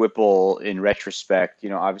 I think Whipple, in retrospect,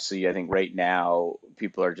 obviously, I think right now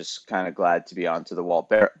people are just kind of glad to be onto the Walt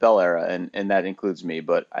Bell era, and that includes me.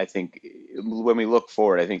 But I think when we look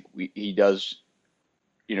forward, I think he does,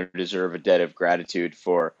 deserve a debt of gratitude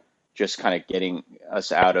for just kind of getting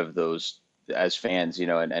us out of those as fans,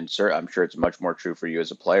 and sir, I'm sure it's much more true for you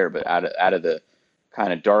as a player, but out of the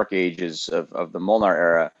kind of dark ages of the Molnar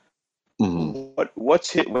era. Mm-hmm.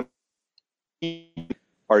 What's hit?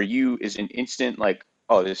 Is an instant like,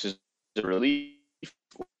 oh, this is a relief,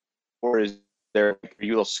 or are you a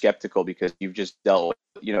little skeptical because you've just dealt with,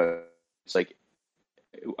 it's like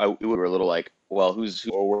we were a little like, well, who's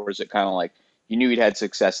who, or was it kind of like you knew he'd had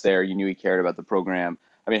success there, you knew he cared about the program?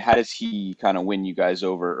 I mean, how does he kind of win you guys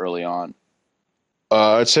over early on?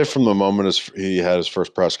 I'd say from the moment he had his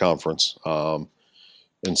first press conference and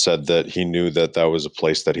said that he knew that was a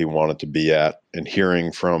place that he wanted to be at, and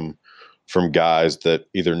hearing from guys that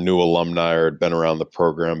either knew alumni or had been around the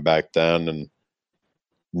program back then, and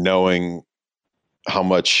knowing how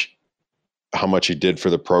much he did for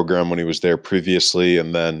the program when he was there previously,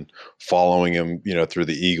 and then following him, through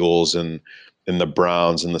the Eagles and the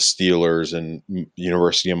Browns and the Steelers and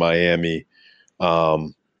University of Miami.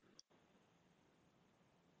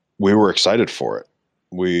 We were excited for it.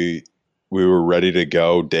 We were ready to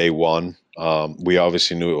go day one. We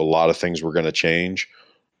obviously knew a lot of things were going to change,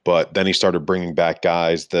 but then he started bringing back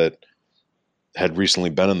guys that had recently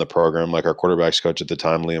been in the program, like our quarterbacks coach at the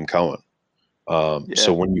time, Liam Cohen.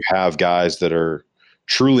 So when you have guys that are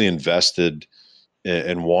truly invested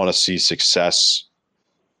and want to see success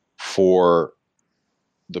for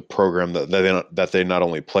the program that they not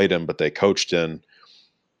only played in, but they coached in,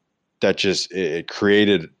 that just, it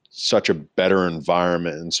created such a better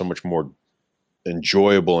environment and so much more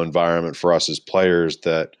enjoyable environment for us as players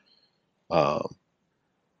that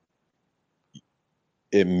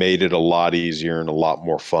it made it a lot easier and a lot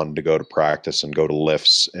more fun to go to practice and go to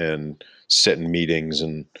lifts and sit in meetings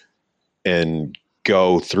and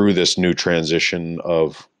go through this new transition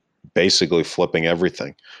of basically flipping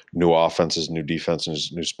everything, new offenses, new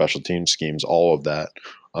defenses, new special team schemes, all of that.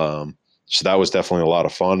 So that was definitely a lot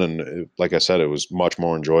of fun. And like I said, it was much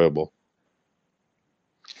more enjoyable.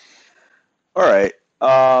 All right.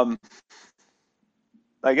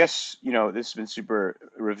 I guess, this has been super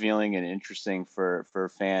revealing and interesting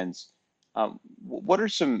for fans. What are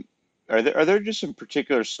there just some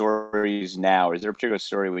particular stories now, or is there a particular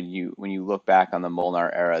story when you look back on the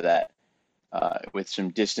Molnar era that, with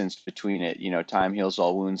some distance between it, time heals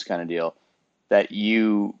all wounds kind of deal, that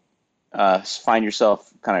you find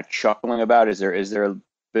yourself kind of chuckling about? Is there a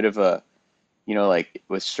bit of a, like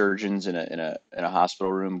with surgeons in a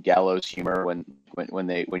hospital room, gallows humor when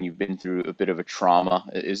you've been through a bit of a trauma?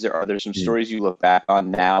 Are there some stories you look back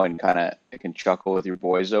on now and kind of can chuckle with your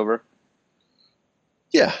boys over?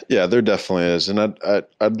 Yeah, there definitely is. And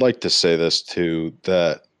I'd like to say this too,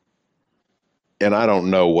 that, and I don't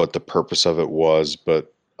know what the purpose of it was,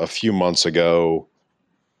 but a few months ago,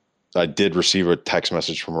 I did receive a text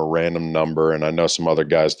message from a random number, and I know some other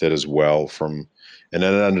guys did as well, and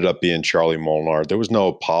then it ended up being Charley Molnar. There was no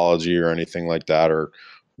apology or anything like that, or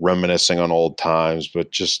reminiscing on old times,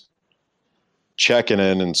 but just checking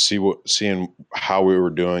in and seeing how we were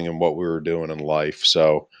doing and what we were doing in life.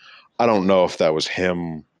 So I don't know if that was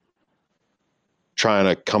him trying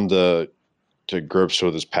to come to grips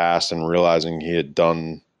with his past and realizing he had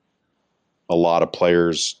done a lot of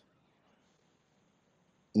players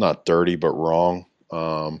not dirty, but wrong.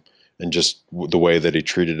 And just the way that he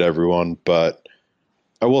treated everyone. But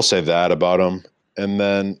I will say that about him. And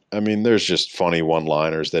then, there's just funny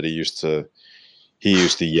one-liners that he used to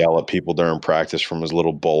yell at people during practice from his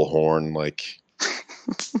little bullhorn. Like,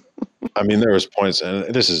 there was points,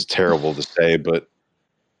 and this is terrible to say, but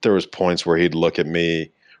there was points where he'd look at me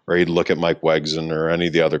or he'd look at Mike Wegson or any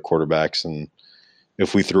of the other quarterbacks, and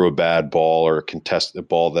if we threw a bad ball or a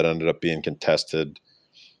ball that ended up being contested,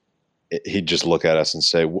 he'd just look at us and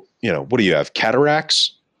say, what do you have,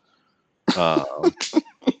 cataracts?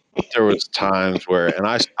 There was times where, and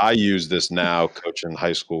I use this now coaching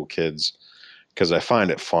high school kids because I find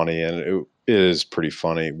it funny, and it is pretty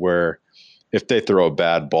funny, where if they throw a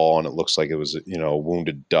bad ball and it looks like it was, a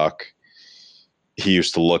wounded duck, he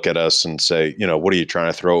used to look at us and say, what are you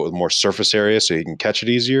trying to throw it with more surface area so you can catch it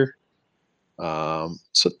easier?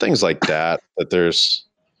 So things like that, there's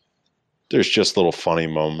just little funny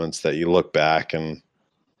moments that you look back, and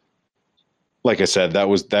like I said, that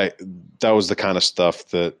was the kind of stuff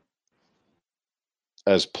that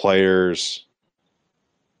as players,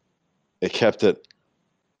 it kept it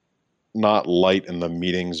not light in the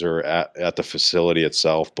meetings or at the facility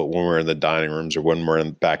itself, but when we're in the dining rooms or when we're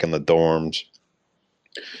back in the dorms,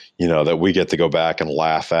 that we get to go back and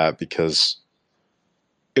laugh at, because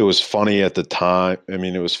it was funny at the time.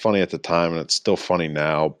 It was funny at the time, and it's still funny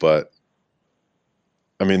now, but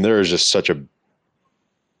there is just such a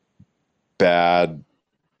bad,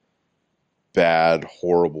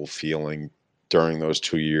 horrible feeling during those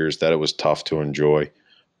 2 years that it was tough to enjoy.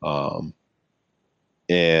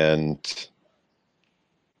 And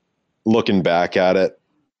looking back at it,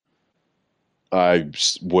 I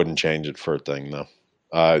wouldn't change it for a thing, though.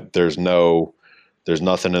 There's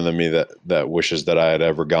nothing in me that wishes that I had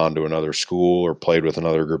ever gone to another school or played with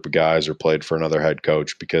another group of guys or played for another head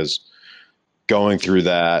coach, because going through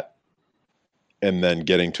that and then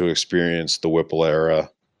getting to experience the Whipple era,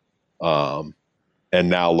 and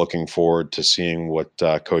now looking forward to seeing what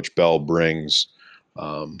Coach Bell brings,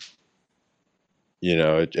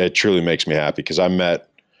 it truly makes me happy, because I met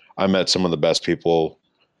some of the best people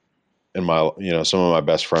in some of my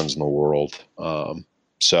best friends in the world.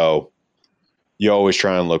 So, you always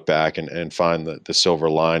try and look back and find the silver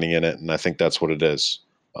lining in it. And I think that's what it is.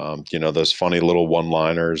 Those funny little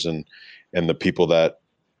one-liners and the people that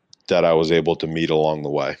I was able to meet along the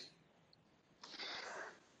way.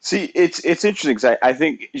 See, it's interesting because I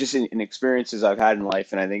think just in experiences I've had in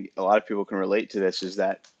life, and I think a lot of people can relate to this, is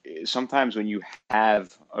that sometimes when you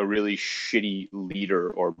have a really shitty leader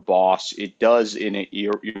or boss, it does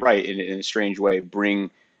you're right, in a strange way, bring,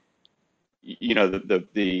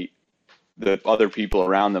 the other people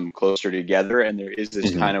around them closer together, and there is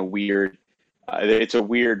this kind of weird. It's a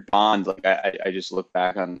weird bond. Like I just look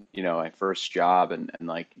back on my first job and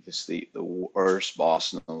like just the worst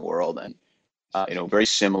boss in the world, and very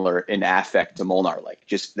similar in affect to Molnar, like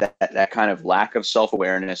just that kind of lack of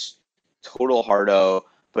self-awareness, total hardo,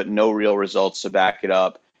 but no real results to back it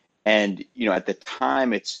up. And at the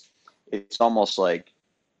time, it's almost like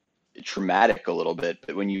traumatic a little bit,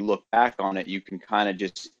 but when you look back on it, you can kind of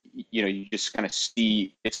just you just kind of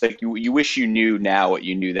see, it's like you wish you knew now what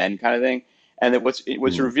you knew then, kind of thing. And that what's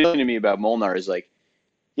revealing to me about Molnar is like,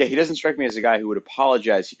 yeah, he doesn't strike me as a guy who would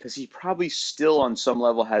apologize, because he probably still on some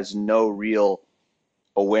level has no real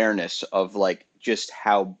awareness of like just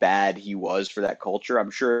how bad he was for that culture.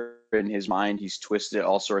 I'm sure in his mind he's twisted it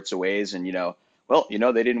all sorts of ways, and they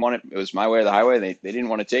didn't want it. It was my way or the highway. They didn't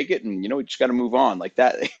want to take it, and we just got to move on like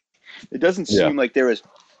that. It doesn't seem like there was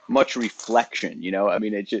much reflection. I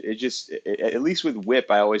mean, it just at least with Whip,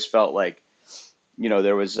 I always felt like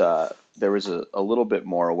there was a little bit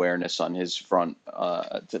more awareness on his front.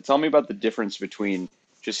 Tell me about the difference between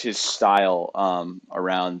just his style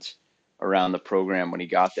around the program when he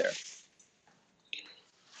got there.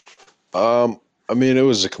 I mean, it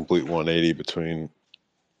was a complete 180 between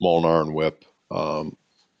Molnar and Whip.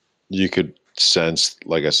 You could sense,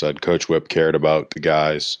 like I said, Coach Whip cared about the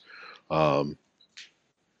guys.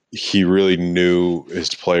 He really knew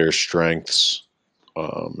his players' strengths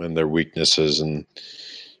and their weaknesses, and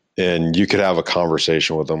you could have a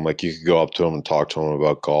conversation with them. Like, you could go up to him and talk to him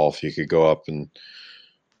about golf. You could go up and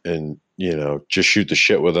just shoot the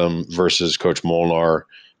shit with him. Versus Coach Molnar,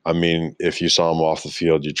 I mean, if you saw him off the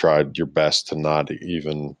field, you tried your best to not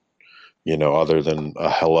even, other than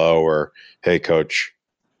a hello or hey, coach,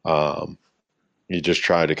 you just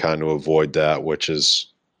try to kind of avoid that, which is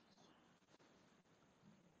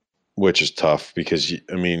tough, because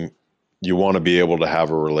you want to be able to have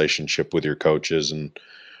a relationship with your coaches. And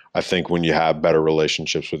I think when you have better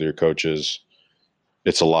relationships with your coaches,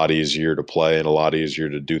 it's a lot easier to play and a lot easier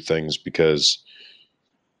to do things, because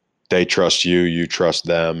they trust you, you trust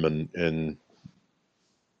them, and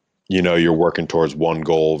you're working towards one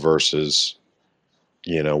goal versus,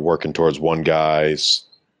 working towards one guy's,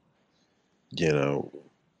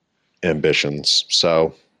 ambitions.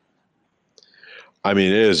 So, I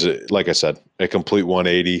mean, it is, like I said, a complete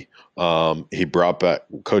 180.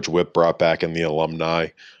 Coach Whip brought back in the alumni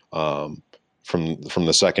from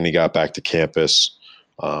the second he got back to campus.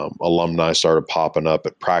 Alumni started popping up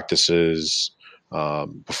at practices,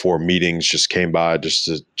 before meetings, just came by just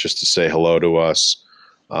to say hello to us.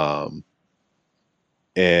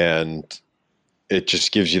 And it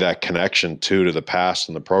just gives you that connection to the past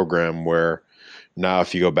and the program, where now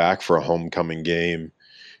if you go back for a homecoming game,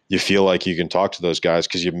 you feel like you can talk to those guys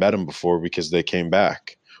because you've met them before, because they came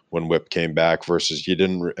back when Whip came back, versus you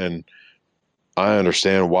didn't. And I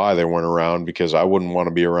understand why they weren't around, because I wouldn't want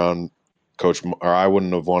to be around I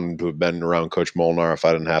wouldn't have wanted to have been around Coach Molnar if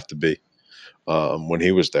I didn't have to be when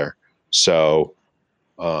he was there. So,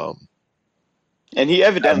 and he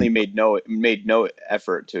evidently made no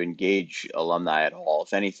effort to engage alumni at all.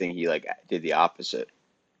 If anything, he did the opposite.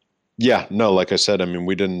 Yeah, no, like I said, I mean,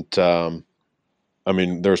 we didn't. There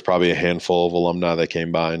was probably a handful of alumni that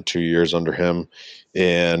came by in 2 years under him,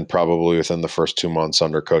 and probably within the first 2 months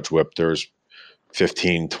under Coach Whip, there's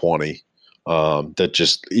 15, 20 that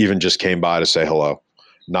just came by to say hello.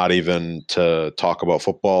 Not even to talk about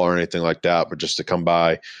football or anything like that, but just to come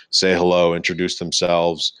by, say hello, introduce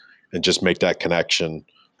themselves, and just make that connection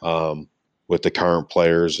with the current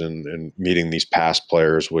players and meeting these past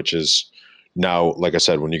players, which is now, like I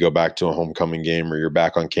said, when you go back to a homecoming game or you're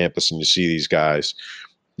back on campus and you see these guys,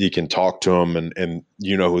 you can talk to them and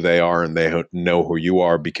you know who they are and they know who you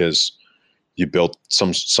are, because you built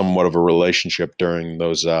somewhat of a relationship during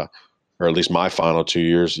those or at least my final 2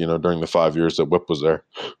 years, during the 5 years that Whip was there.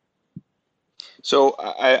 So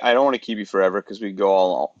I don't want to keep you forever because we go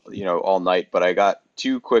all night, but I got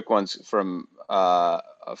two quick ones from a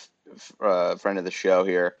friend of the show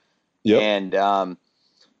here. Yep. And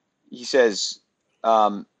he says,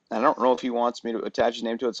 I don't know if he wants me to attach his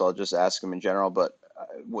name to it, so I'll just ask him in general. But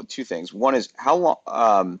two things. One is how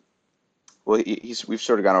long. Well, we've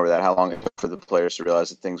sort of gone over that, how long it took for the players to realize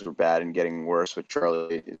that things were bad and getting worse with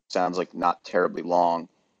Charley. It sounds like not terribly long.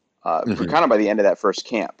 We're kind of by the end of that first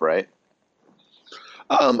camp, right?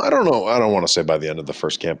 I don't know. I don't want to say by the end of the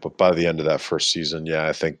first camp, but by the end of that first season, yeah,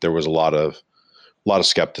 I think there was a lot of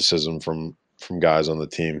skepticism from guys on the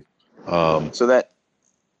team.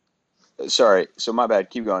 Sorry, so my bad.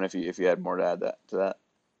 Keep going if you had more to add to that.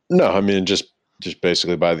 No, I mean just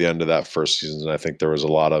basically by the end of that first season, I think there was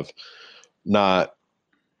a lot of no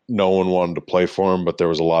one wanted to play for him, but there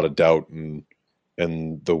was a lot of doubt in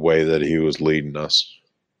the way that he was leading us.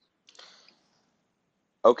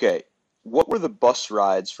 Okay. What were the bus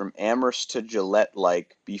rides from Amherst to Gillette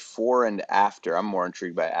like before and after? I'm more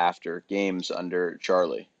intrigued by after games under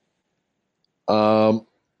Charley. So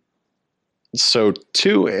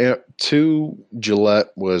to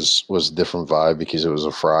Gillette was a different vibe because it was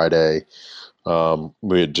a Friday.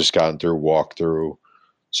 We had just gotten through walkthrough,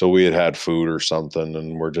 so we had food or something,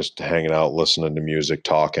 and we're just hanging out, listening to music,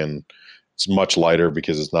 talking. It's much lighter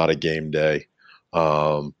because it's not a game day.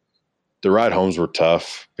 The ride homes were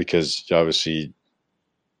tough because obviously,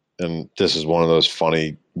 and this is one of those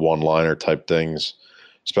funny one-liner type things,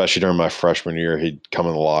 especially during my freshman year, he'd come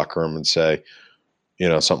in the locker room and say,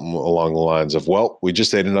 something along the lines of, well, we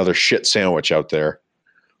just ate another shit sandwich out there.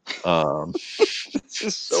 This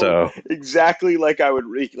is so exactly like I would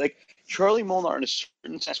read. Like Charley Molnar, in a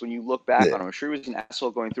certain sense, when you look back on him, I'm sure he was an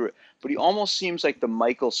asshole going through it, but he almost seems like the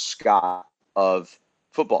Michael Scott of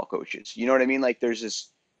football coaches. You know what I mean? Like there's this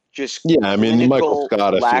just Michael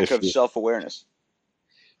Scott, lack of self-awareness.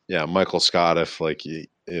 Yeah, Michael Scott, if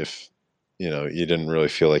you didn't really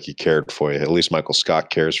feel like he cared for you, at least Michael Scott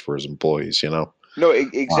cares for his employees, No,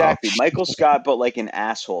 exactly. Michael Scott, but like an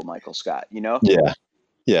asshole Michael Scott, Yeah.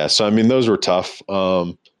 Yeah. So, those were tough.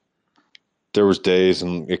 There was days,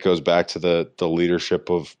 and it goes back to the leadership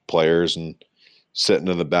of players and sitting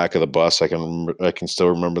in the back of the bus. I can still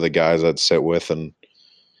remember the guys I'd sit with, and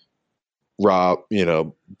Rob,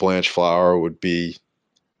 Blanchflower would be,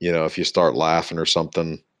 if you start laughing or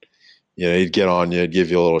something, he'd get on you, he'd give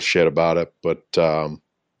you a little shit about it. But,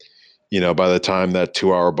 by the time that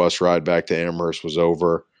 2-hour bus ride back to Amherst was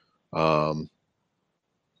over,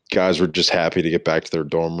 guys were just happy to get back to their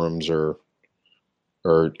dorm rooms, or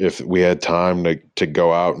if we had time to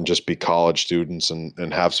go out and just be college students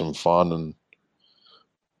and have some fun and,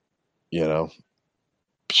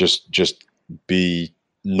 just be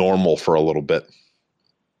normal for a little bit.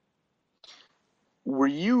 Were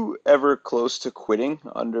you ever close to quitting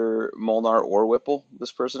under Molnar or Whipple?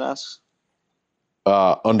 This person asks.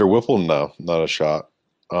 Under Whipple, no, not a shot.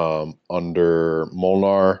 Under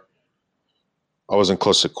Molnar, I wasn't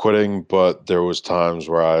close to quitting, but there was times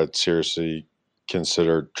where I had seriously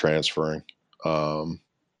considered transferring. I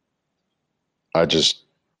just,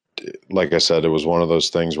 like I said, it was one of those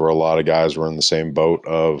things where a lot of guys were in the same boat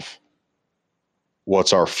of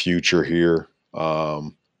what's our future here.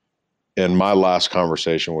 And my last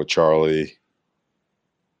conversation with Charley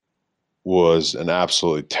was an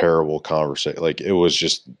absolutely terrible conversation. Like, it was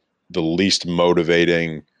just the least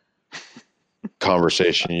motivating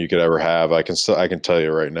conversation you could ever have. I can tell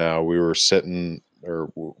you right now, we were sitting,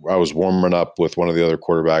 or I was warming up with one of the other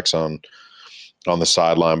quarterbacks on the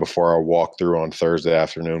sideline before our walkthrough on Thursday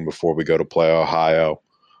afternoon before we go to play Ohio.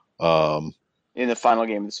 In the final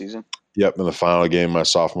game of the season? Yep, in the final game of my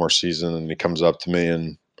sophomore season, and he comes up to me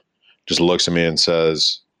and just looks at me and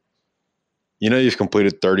says, you've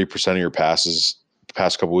completed 30% of your passes the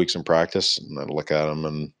past couple weeks in practice. And I look at him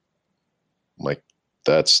and I'm like,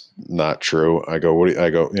 that's not true. I go, what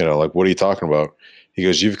are you talking about? He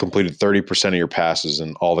goes, you've completed 30% of your passes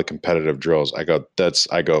in all the competitive drills. I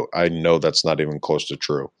go, I know that's not even close to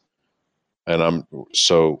true. And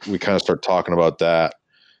so we kind of start talking about that.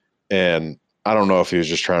 And I don't know if he was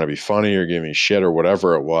just trying to be funny or give me shit or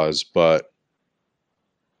whatever it was, but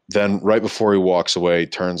then right before he walks away, he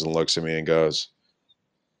turns and looks at me and goes,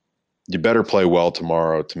 you better play well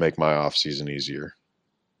tomorrow to make my off season easier.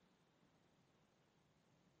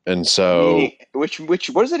 And so, what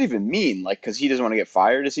does that even mean? Like, because he doesn't want to get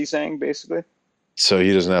fired, is he saying basically? So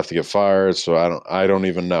he doesn't have to get fired. So I don't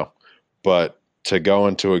even know. But to go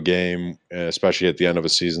into a game, especially at the end of a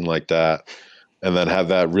season like that, and then have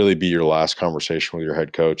that really be your last conversation with your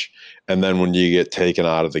head coach, and then when you get taken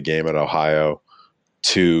out of the game at Ohio,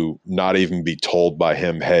 to not even be told by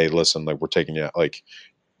him, hey, listen, like, we're taking you, like,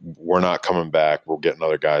 we're not coming back, we're getting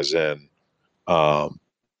other guys in. To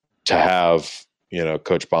have,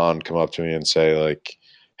 Coach Bond come up to me and say, like,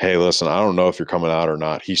 hey, listen, I don't know if you're coming out or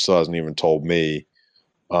not. He still hasn't even told me.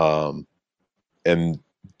 And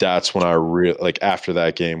that's when I really, like, after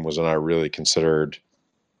that game was when I really considered,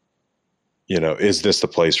 is this the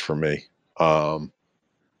place for me?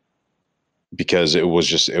 Because it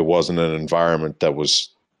wasn't an environment that was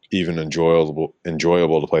even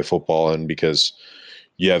enjoyable to play football in, because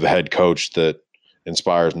you have a head coach that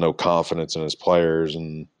inspires no confidence in his players,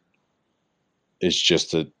 and it's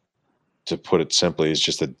just to put it simply, it's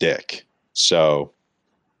just a dick. So,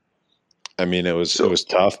 I mean, it was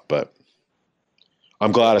tough, but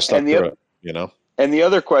I'm glad I stuck through it, And the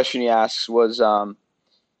other question he asks was,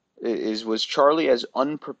 was Charley as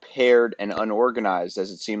unprepared and unorganized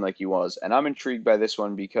as it seemed like he was? And I'm intrigued by this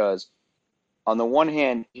one because on the one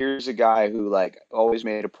hand, here's a guy who like always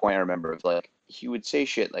made a point, I remember, of like he would say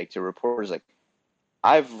shit like to reporters like,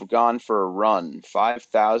 I've gone for a run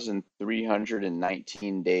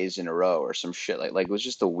 5,319 days in a row or some shit like it was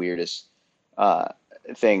just the weirdest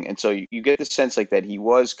thing. And so you get the sense like that he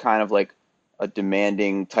was kind of like a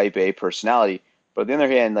demanding type A personality. But on the other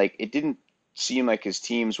hand, like it didn't seem like his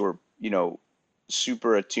teams were,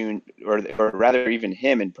 super attuned, or rather even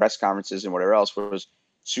him in press conferences and whatever else was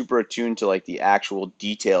super attuned to like the actual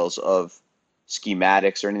details of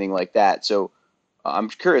schematics or anything like that. So I'm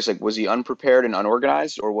curious, like, was he unprepared and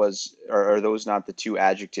unorganized, or are those not the two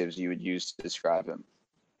adjectives you would use to describe him?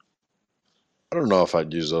 I don't know if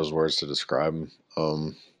I'd use those words to describe him. I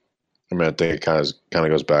mean, I think it kind of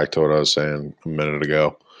goes back to what I was saying a minute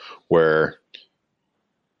ago, where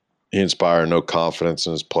he inspired no confidence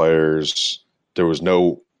in his players.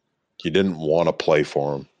 You didn't want to play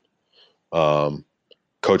for him.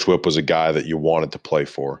 Coach Whip was a guy that you wanted to play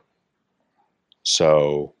for.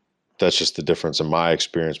 So that's just the difference in my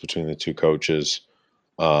experience between the two coaches.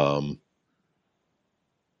 You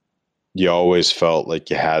always felt like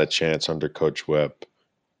you had a chance under Coach Whip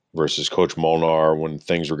versus Coach Molnar. When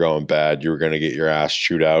things were going bad, you were going to get your ass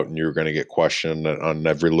chewed out and you were going to get questioned on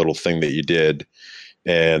every little thing that you did.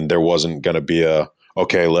 And there wasn't going to be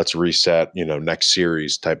okay, let's reset, next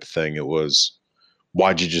series type of thing. It was,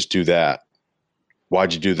 why'd you just do that?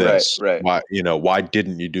 Why'd you do this? Right. Why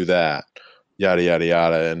didn't you do that? Yada, yada,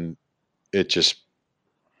 yada. And it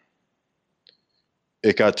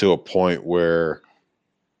got to a point where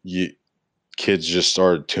kids just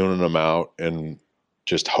started tuning them out and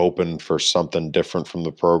just hoping for something different from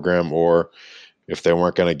the program, or if they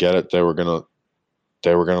weren't going to get it, they were going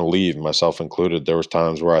to leave, myself included. There was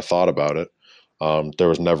times where I thought about it. There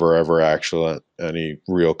was never, ever actually any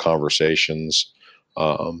real conversations.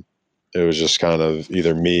 It was just kind of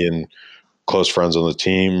either me and close friends on the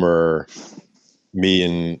team, or me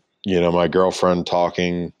and, my girlfriend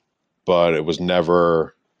talking, but it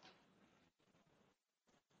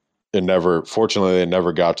fortunately, it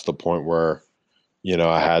never got to the point where,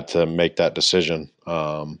 I had to make that decision.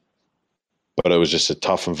 But it was just a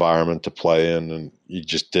tough environment to play in, and you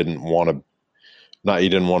just didn't want to, you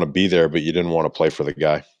didn't want to be there, but you didn't want to play for the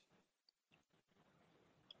guy.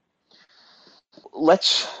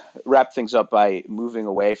 Let's wrap things up by moving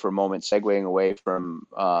away for a moment, segueing away from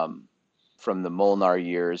the Molnar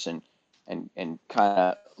years and kind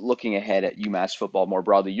of looking ahead at UMass football more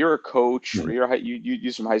broadly. You're a coach. Mm-hmm. You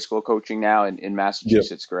do some high school coaching now in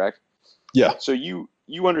Massachusetts, correct? Yeah. So you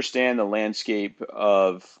understand the landscape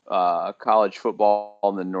of college football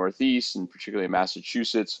in the Northeast, and particularly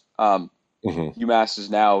Massachusetts. UMass is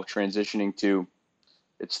now transitioning to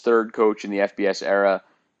its third coach in the FBS era.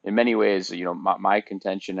 In many ways, my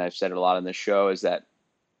contention, I've said it a lot on this show, is that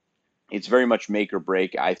it's very much make or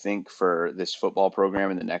break, I think, for this football program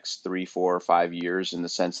in the next 3, 4, or 5 years, in the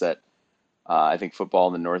sense that I think football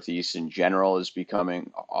in the Northeast in general is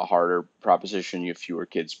becoming a harder proposition. You have fewer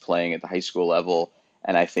kids playing at the high school level.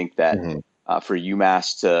 And I think that for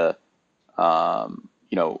UMass to,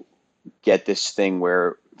 get this thing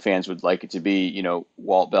where fans would like it to be,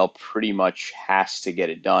 Walt Bell pretty much has to get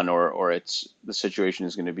it done, or the situation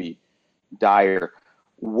is going to be dire.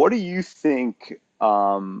 What do you think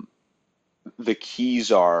the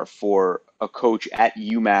keys are for a coach at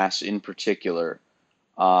UMass in particular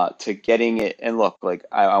to getting it? And look, like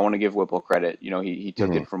I want to give Whipple credit. He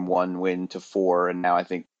took it from 1 win to 4, and now I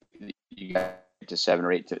think you got to 7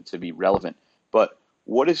 or 8 to be relevant. But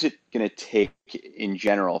what is it going to take in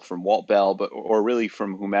general from Walt Bell, or really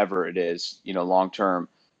from whomever it is, long term,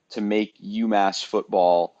 to make UMass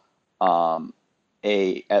football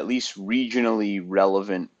a at least regionally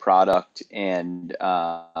relevant product? And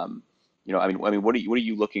I mean, what are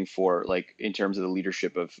you looking for, like, in terms of the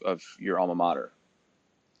leadership of your alma mater?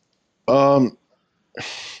 And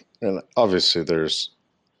obviously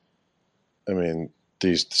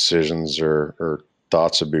these decisions or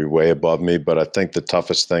thoughts would be way above me, but I think the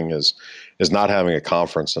toughest thing is not having a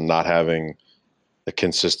conference and not having a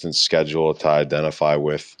consistent schedule to identify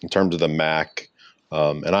with. In terms of the MAC,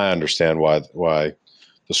 And I understand why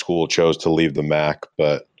the school chose to leave the MAC,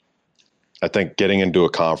 but I think getting into a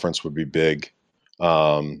conference would be big.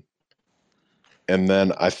 And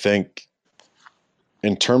then I think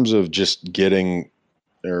in terms of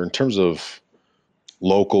in terms of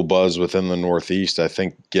local buzz within the Northeast, I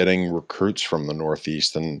think getting recruits from the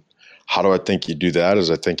Northeast. And how do I think you do that is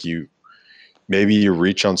I think maybe you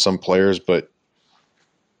reach on some players, but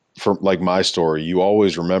for like my story, you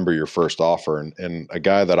always remember your first offer. And a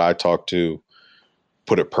guy that I talked to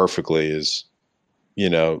put it perfectly is,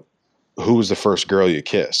 who was the first girl you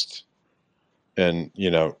kissed? And,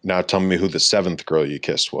 now tell me who the seventh girl you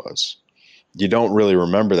kissed was. You don't really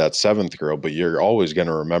remember that seventh girl, but you're always going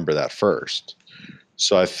to remember that first.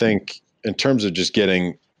 So I think in terms of just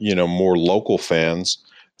getting, more local fans,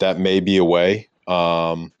 that may be a way.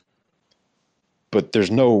 But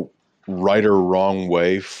there's no right or wrong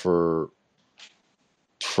way for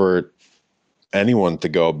anyone to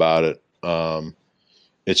go about it.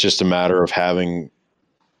 It's just a matter of having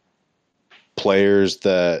players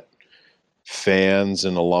that fans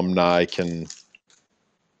and alumni can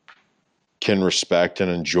respect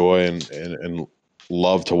and enjoy and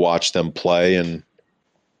love to watch them play. And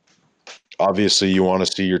obviously you want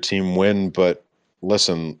to see your team win, but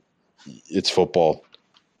listen, it's football.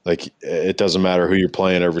 Like, it doesn't matter who you're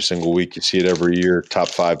playing every single week. You see it every year. Top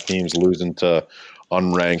 5 teams losing to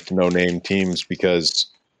unranked, no-name teams because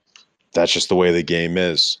that's just the way the game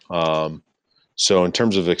is. So in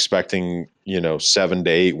terms of expecting, 7 to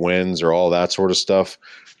 8 wins or all that sort of stuff,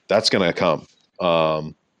 that's going to come.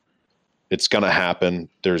 It's going to happen.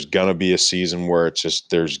 There's going to be a season where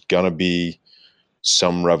there's going to be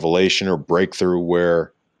some revelation or breakthrough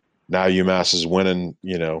where now UMass is winning,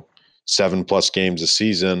 7+ games a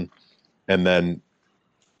season. And then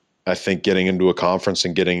I think getting into a conference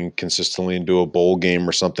and getting consistently into a bowl game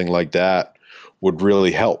or something like that would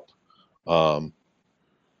really help.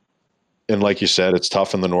 And like you said, it's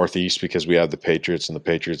tough in the Northeast because we have the Patriots, and the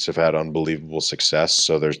Patriots have had unbelievable success.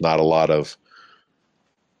 So there's not a lot of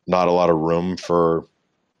room for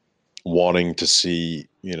wanting to see,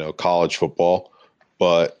 college football.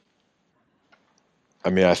 But I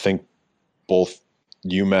mean, I think both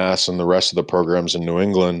UMass and the rest of the programs in New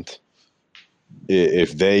England,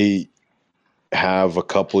 if they have a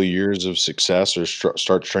couple of years of success or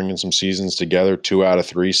start stringing some seasons together, 2 out of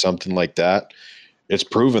 3, something like that, it's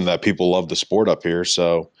proven that people love the sport up here.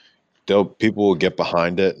 So people will get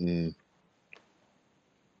behind it. And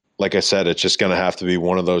like I said, it's just going to have to be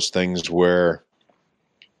one of those things where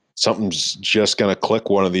something's just going to click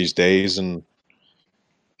one of these days. And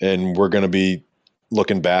we're going to be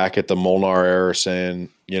looking back at the Molnar era saying,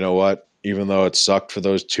 you know what, even though it sucked for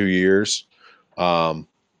those 2 years, it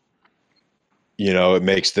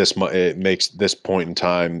makes this point in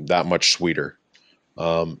time that much sweeter.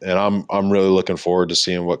 And I'm really looking forward to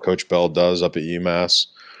seeing what Coach Bell does up at UMass.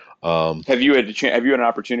 Have you had an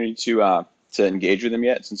opportunity to engage with him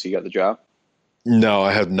yet since he got the job? No,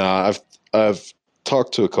 I have not. I've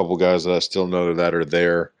talked to a couple guys that I still know that are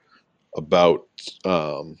there about.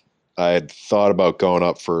 I had thought about going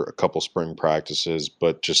up for a couple spring practices,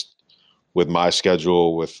 but just with my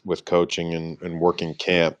schedule with coaching and working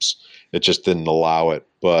camps, it just didn't allow it.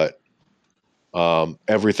 But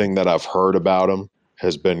everything that I've heard about him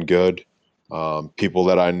has been good. People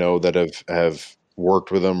that I know that have worked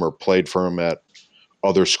with him or played for him at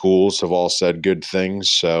other schools have all said good things.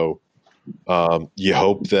 So you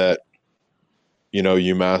hope that,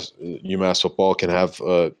 UMass football can have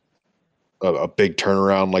a big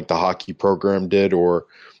turnaround like the hockey program did, or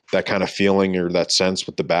that kind of feeling or that sense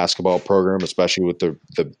with the basketball program, especially with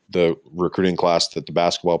the recruiting class that the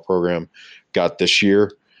basketball program got this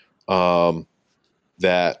year,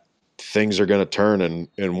 that things are going to turn.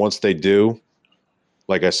 And once they do,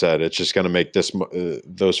 like I said, it's just going to make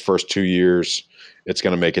those first 2 years, it's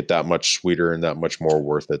going to make it that much sweeter and that much more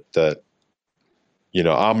worth it. That,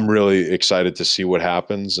 I'm really excited to see what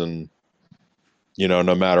happens. And,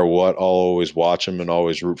 no matter what, I'll always watch him and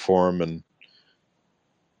always root for him. And,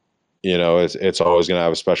 it's always going to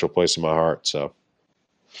have a special place in my heart. So.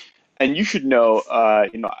 And you should know, I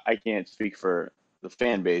can't speak for the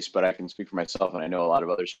fan base, but I can speak for myself, and I know a lot of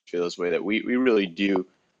others feel this way, that we really do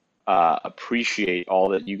appreciate all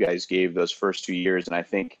that you guys gave those first 2 years. And I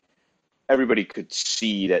think everybody could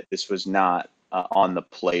see that this was not on the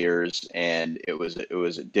players, and it was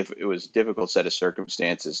a difficult set of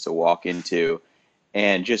circumstances to walk into,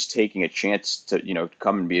 and just taking a chance to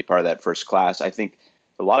come and be a part of that first class. I think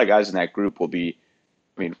a lot of guys in that group will be.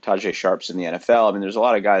 I mean, Tajay Sharp's in the NFL. I mean, there's a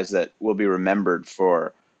lot of guys that will be remembered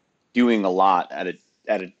for doing a lot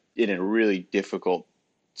in a really difficult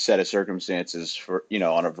set of circumstances for,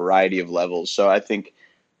 on a variety of levels. So I think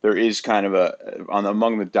there is kind of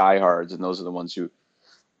among the diehards, and those are the ones who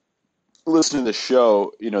listen to the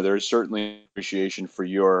show, there is certainly appreciation for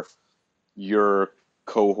your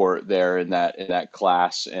cohort there in that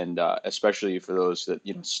class, and especially for those that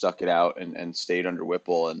stuck it out and stayed under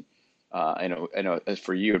Whipple. And I know as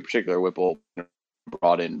for you in particular, Whipple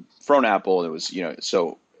brought in Fronapple, and it was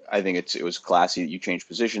so I think it was classy that you changed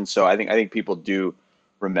positions. So I think people do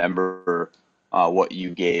remember what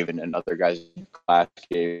you gave and other guys in class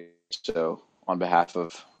gave. So on behalf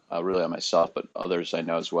of really on myself, but others I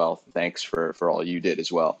know as well, thanks for all you did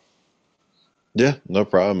as well. Yeah, no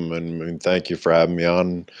problem. And I mean, thank you for having me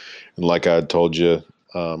on. And like I told you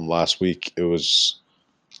last week,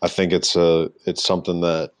 I think it's something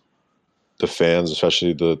that the fans,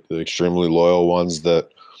 especially the extremely loyal ones, that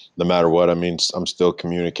no matter what, I mean, I'm still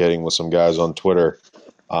communicating with some guys on Twitter,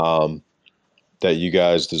 that you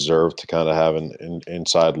guys deserve to kind of have an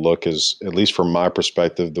inside look, is at least from my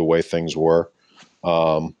perspective, the way things were,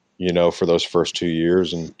 for those first 2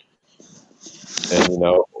 years, and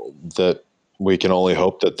that we can only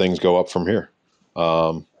hope that things go up from here.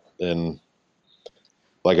 And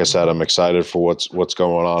like I said, I'm excited for what's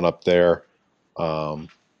going on up there. Will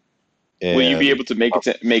you be able to make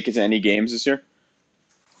it to any games this year?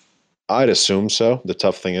 I'd assume so. The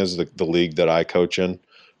tough thing is the league that I coach in,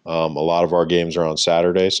 a lot of our games are on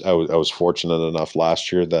Saturdays. I was fortunate enough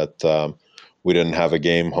last year that we didn't have a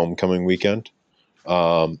game homecoming weekend.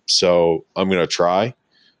 So I'm going to try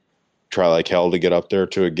like hell to get up there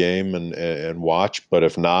to a game and watch. But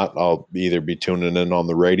if not, I'll either be tuning in on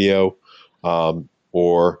the radio,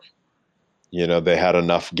 or they had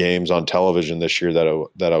enough games on television this year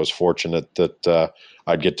that I was fortunate that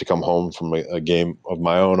I'd get to come home from a game of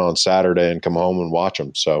my own on Saturday and come home and watch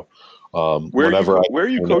them. So where are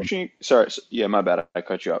you coaching? Sorry, yeah, my bad. I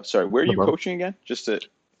cut you off. Sorry, where are you coaching again?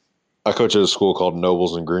 I coach at a school called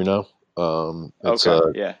Nobles in Greeno. It's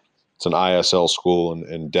an ISL school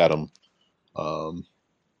in Dedham.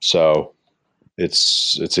 So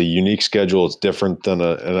it's a unique schedule. It's different than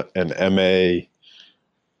an MA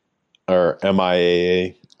or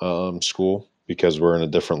MIAA school because we're in a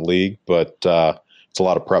different league, but it's a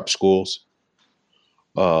lot of prep schools.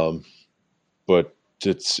 But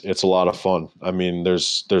it's a lot of fun. I mean,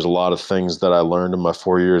 there's a lot of things that I learned in my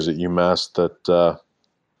 4 years at UMass that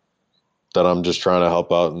I'm just trying to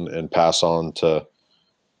help out and pass on to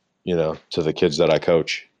the kids that I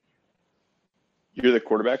coach. You're the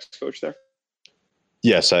quarterbacks coach there?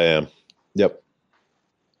 Yes, I am. Yep.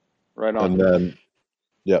 Right on.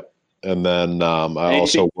 And then I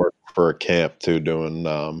also work for a camp too,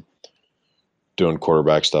 doing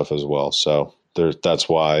quarterback stuff as well. So that's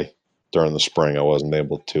why during the spring I wasn't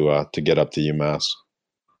able to get up to UMass.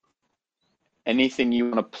 Anything you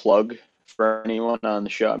want to plug for anyone on the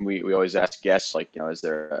show? And we always ask guests, like, is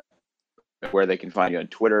there where they can find you on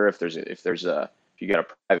Twitter? If you got a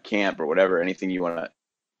private camp or whatever, anything you want to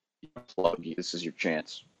plug, this is your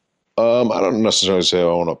chance. I don't necessarily say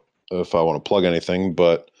if I want to plug anything,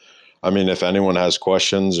 but I mean, if anyone has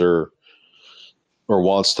questions or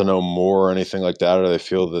wants to know more or anything like that, or they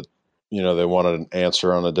feel that they want an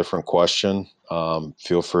answer on a different question,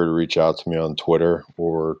 feel free to reach out to me on Twitter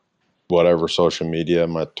or whatever social media.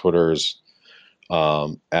 My Twitter is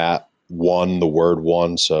at the word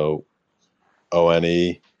one, so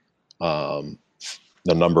ONE,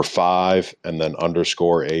 the number 5, and then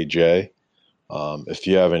 _AJ. If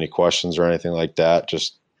you have any questions or anything like that,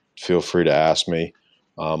 just feel free to ask me.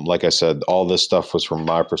 Like I said, all this stuff was from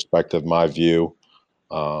my perspective, my view.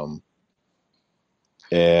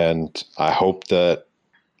 And I hope that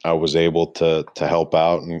I was able to help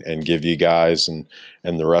out and give you guys and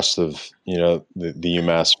the rest of, the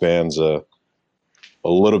UMass fans a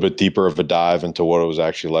little bit deeper of a dive into what it was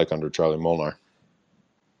actually like under Charley Molnar.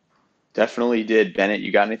 Definitely did. Bennett,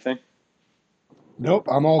 you got anything? Nope,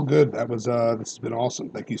 I'm all good. This has been awesome.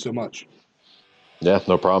 Thank you so much. Yeah,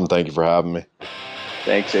 no problem. Thank you for having me.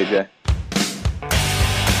 Thanks, AJ.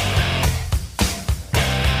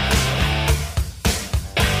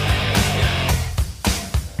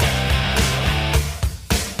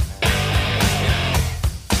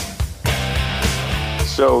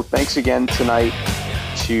 So thanks again tonight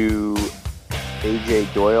to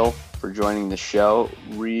AJ Doyle for joining the show.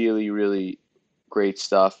 Really, really great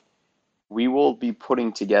stuff. We will be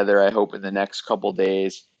putting together, I hope, in the next couple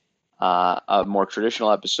days, a more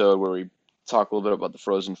traditional episode where we talk a little bit about the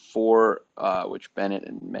Frozen Four, which Bennett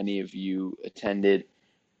and many of you attended,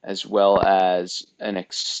 as well as an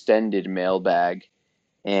extended mailbag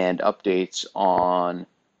and updates on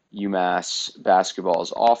UMass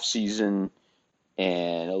basketball's off season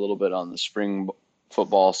and a little bit on the spring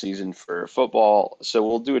football season for football. So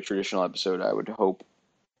we'll do a traditional episode, I would hope,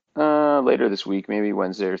 later this week, maybe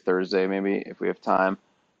Wednesday or Thursday, maybe if we have time.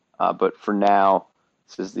 But for now,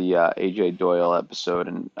 this is the AJ Doyle episode,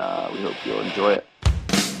 and we hope you'll enjoy it.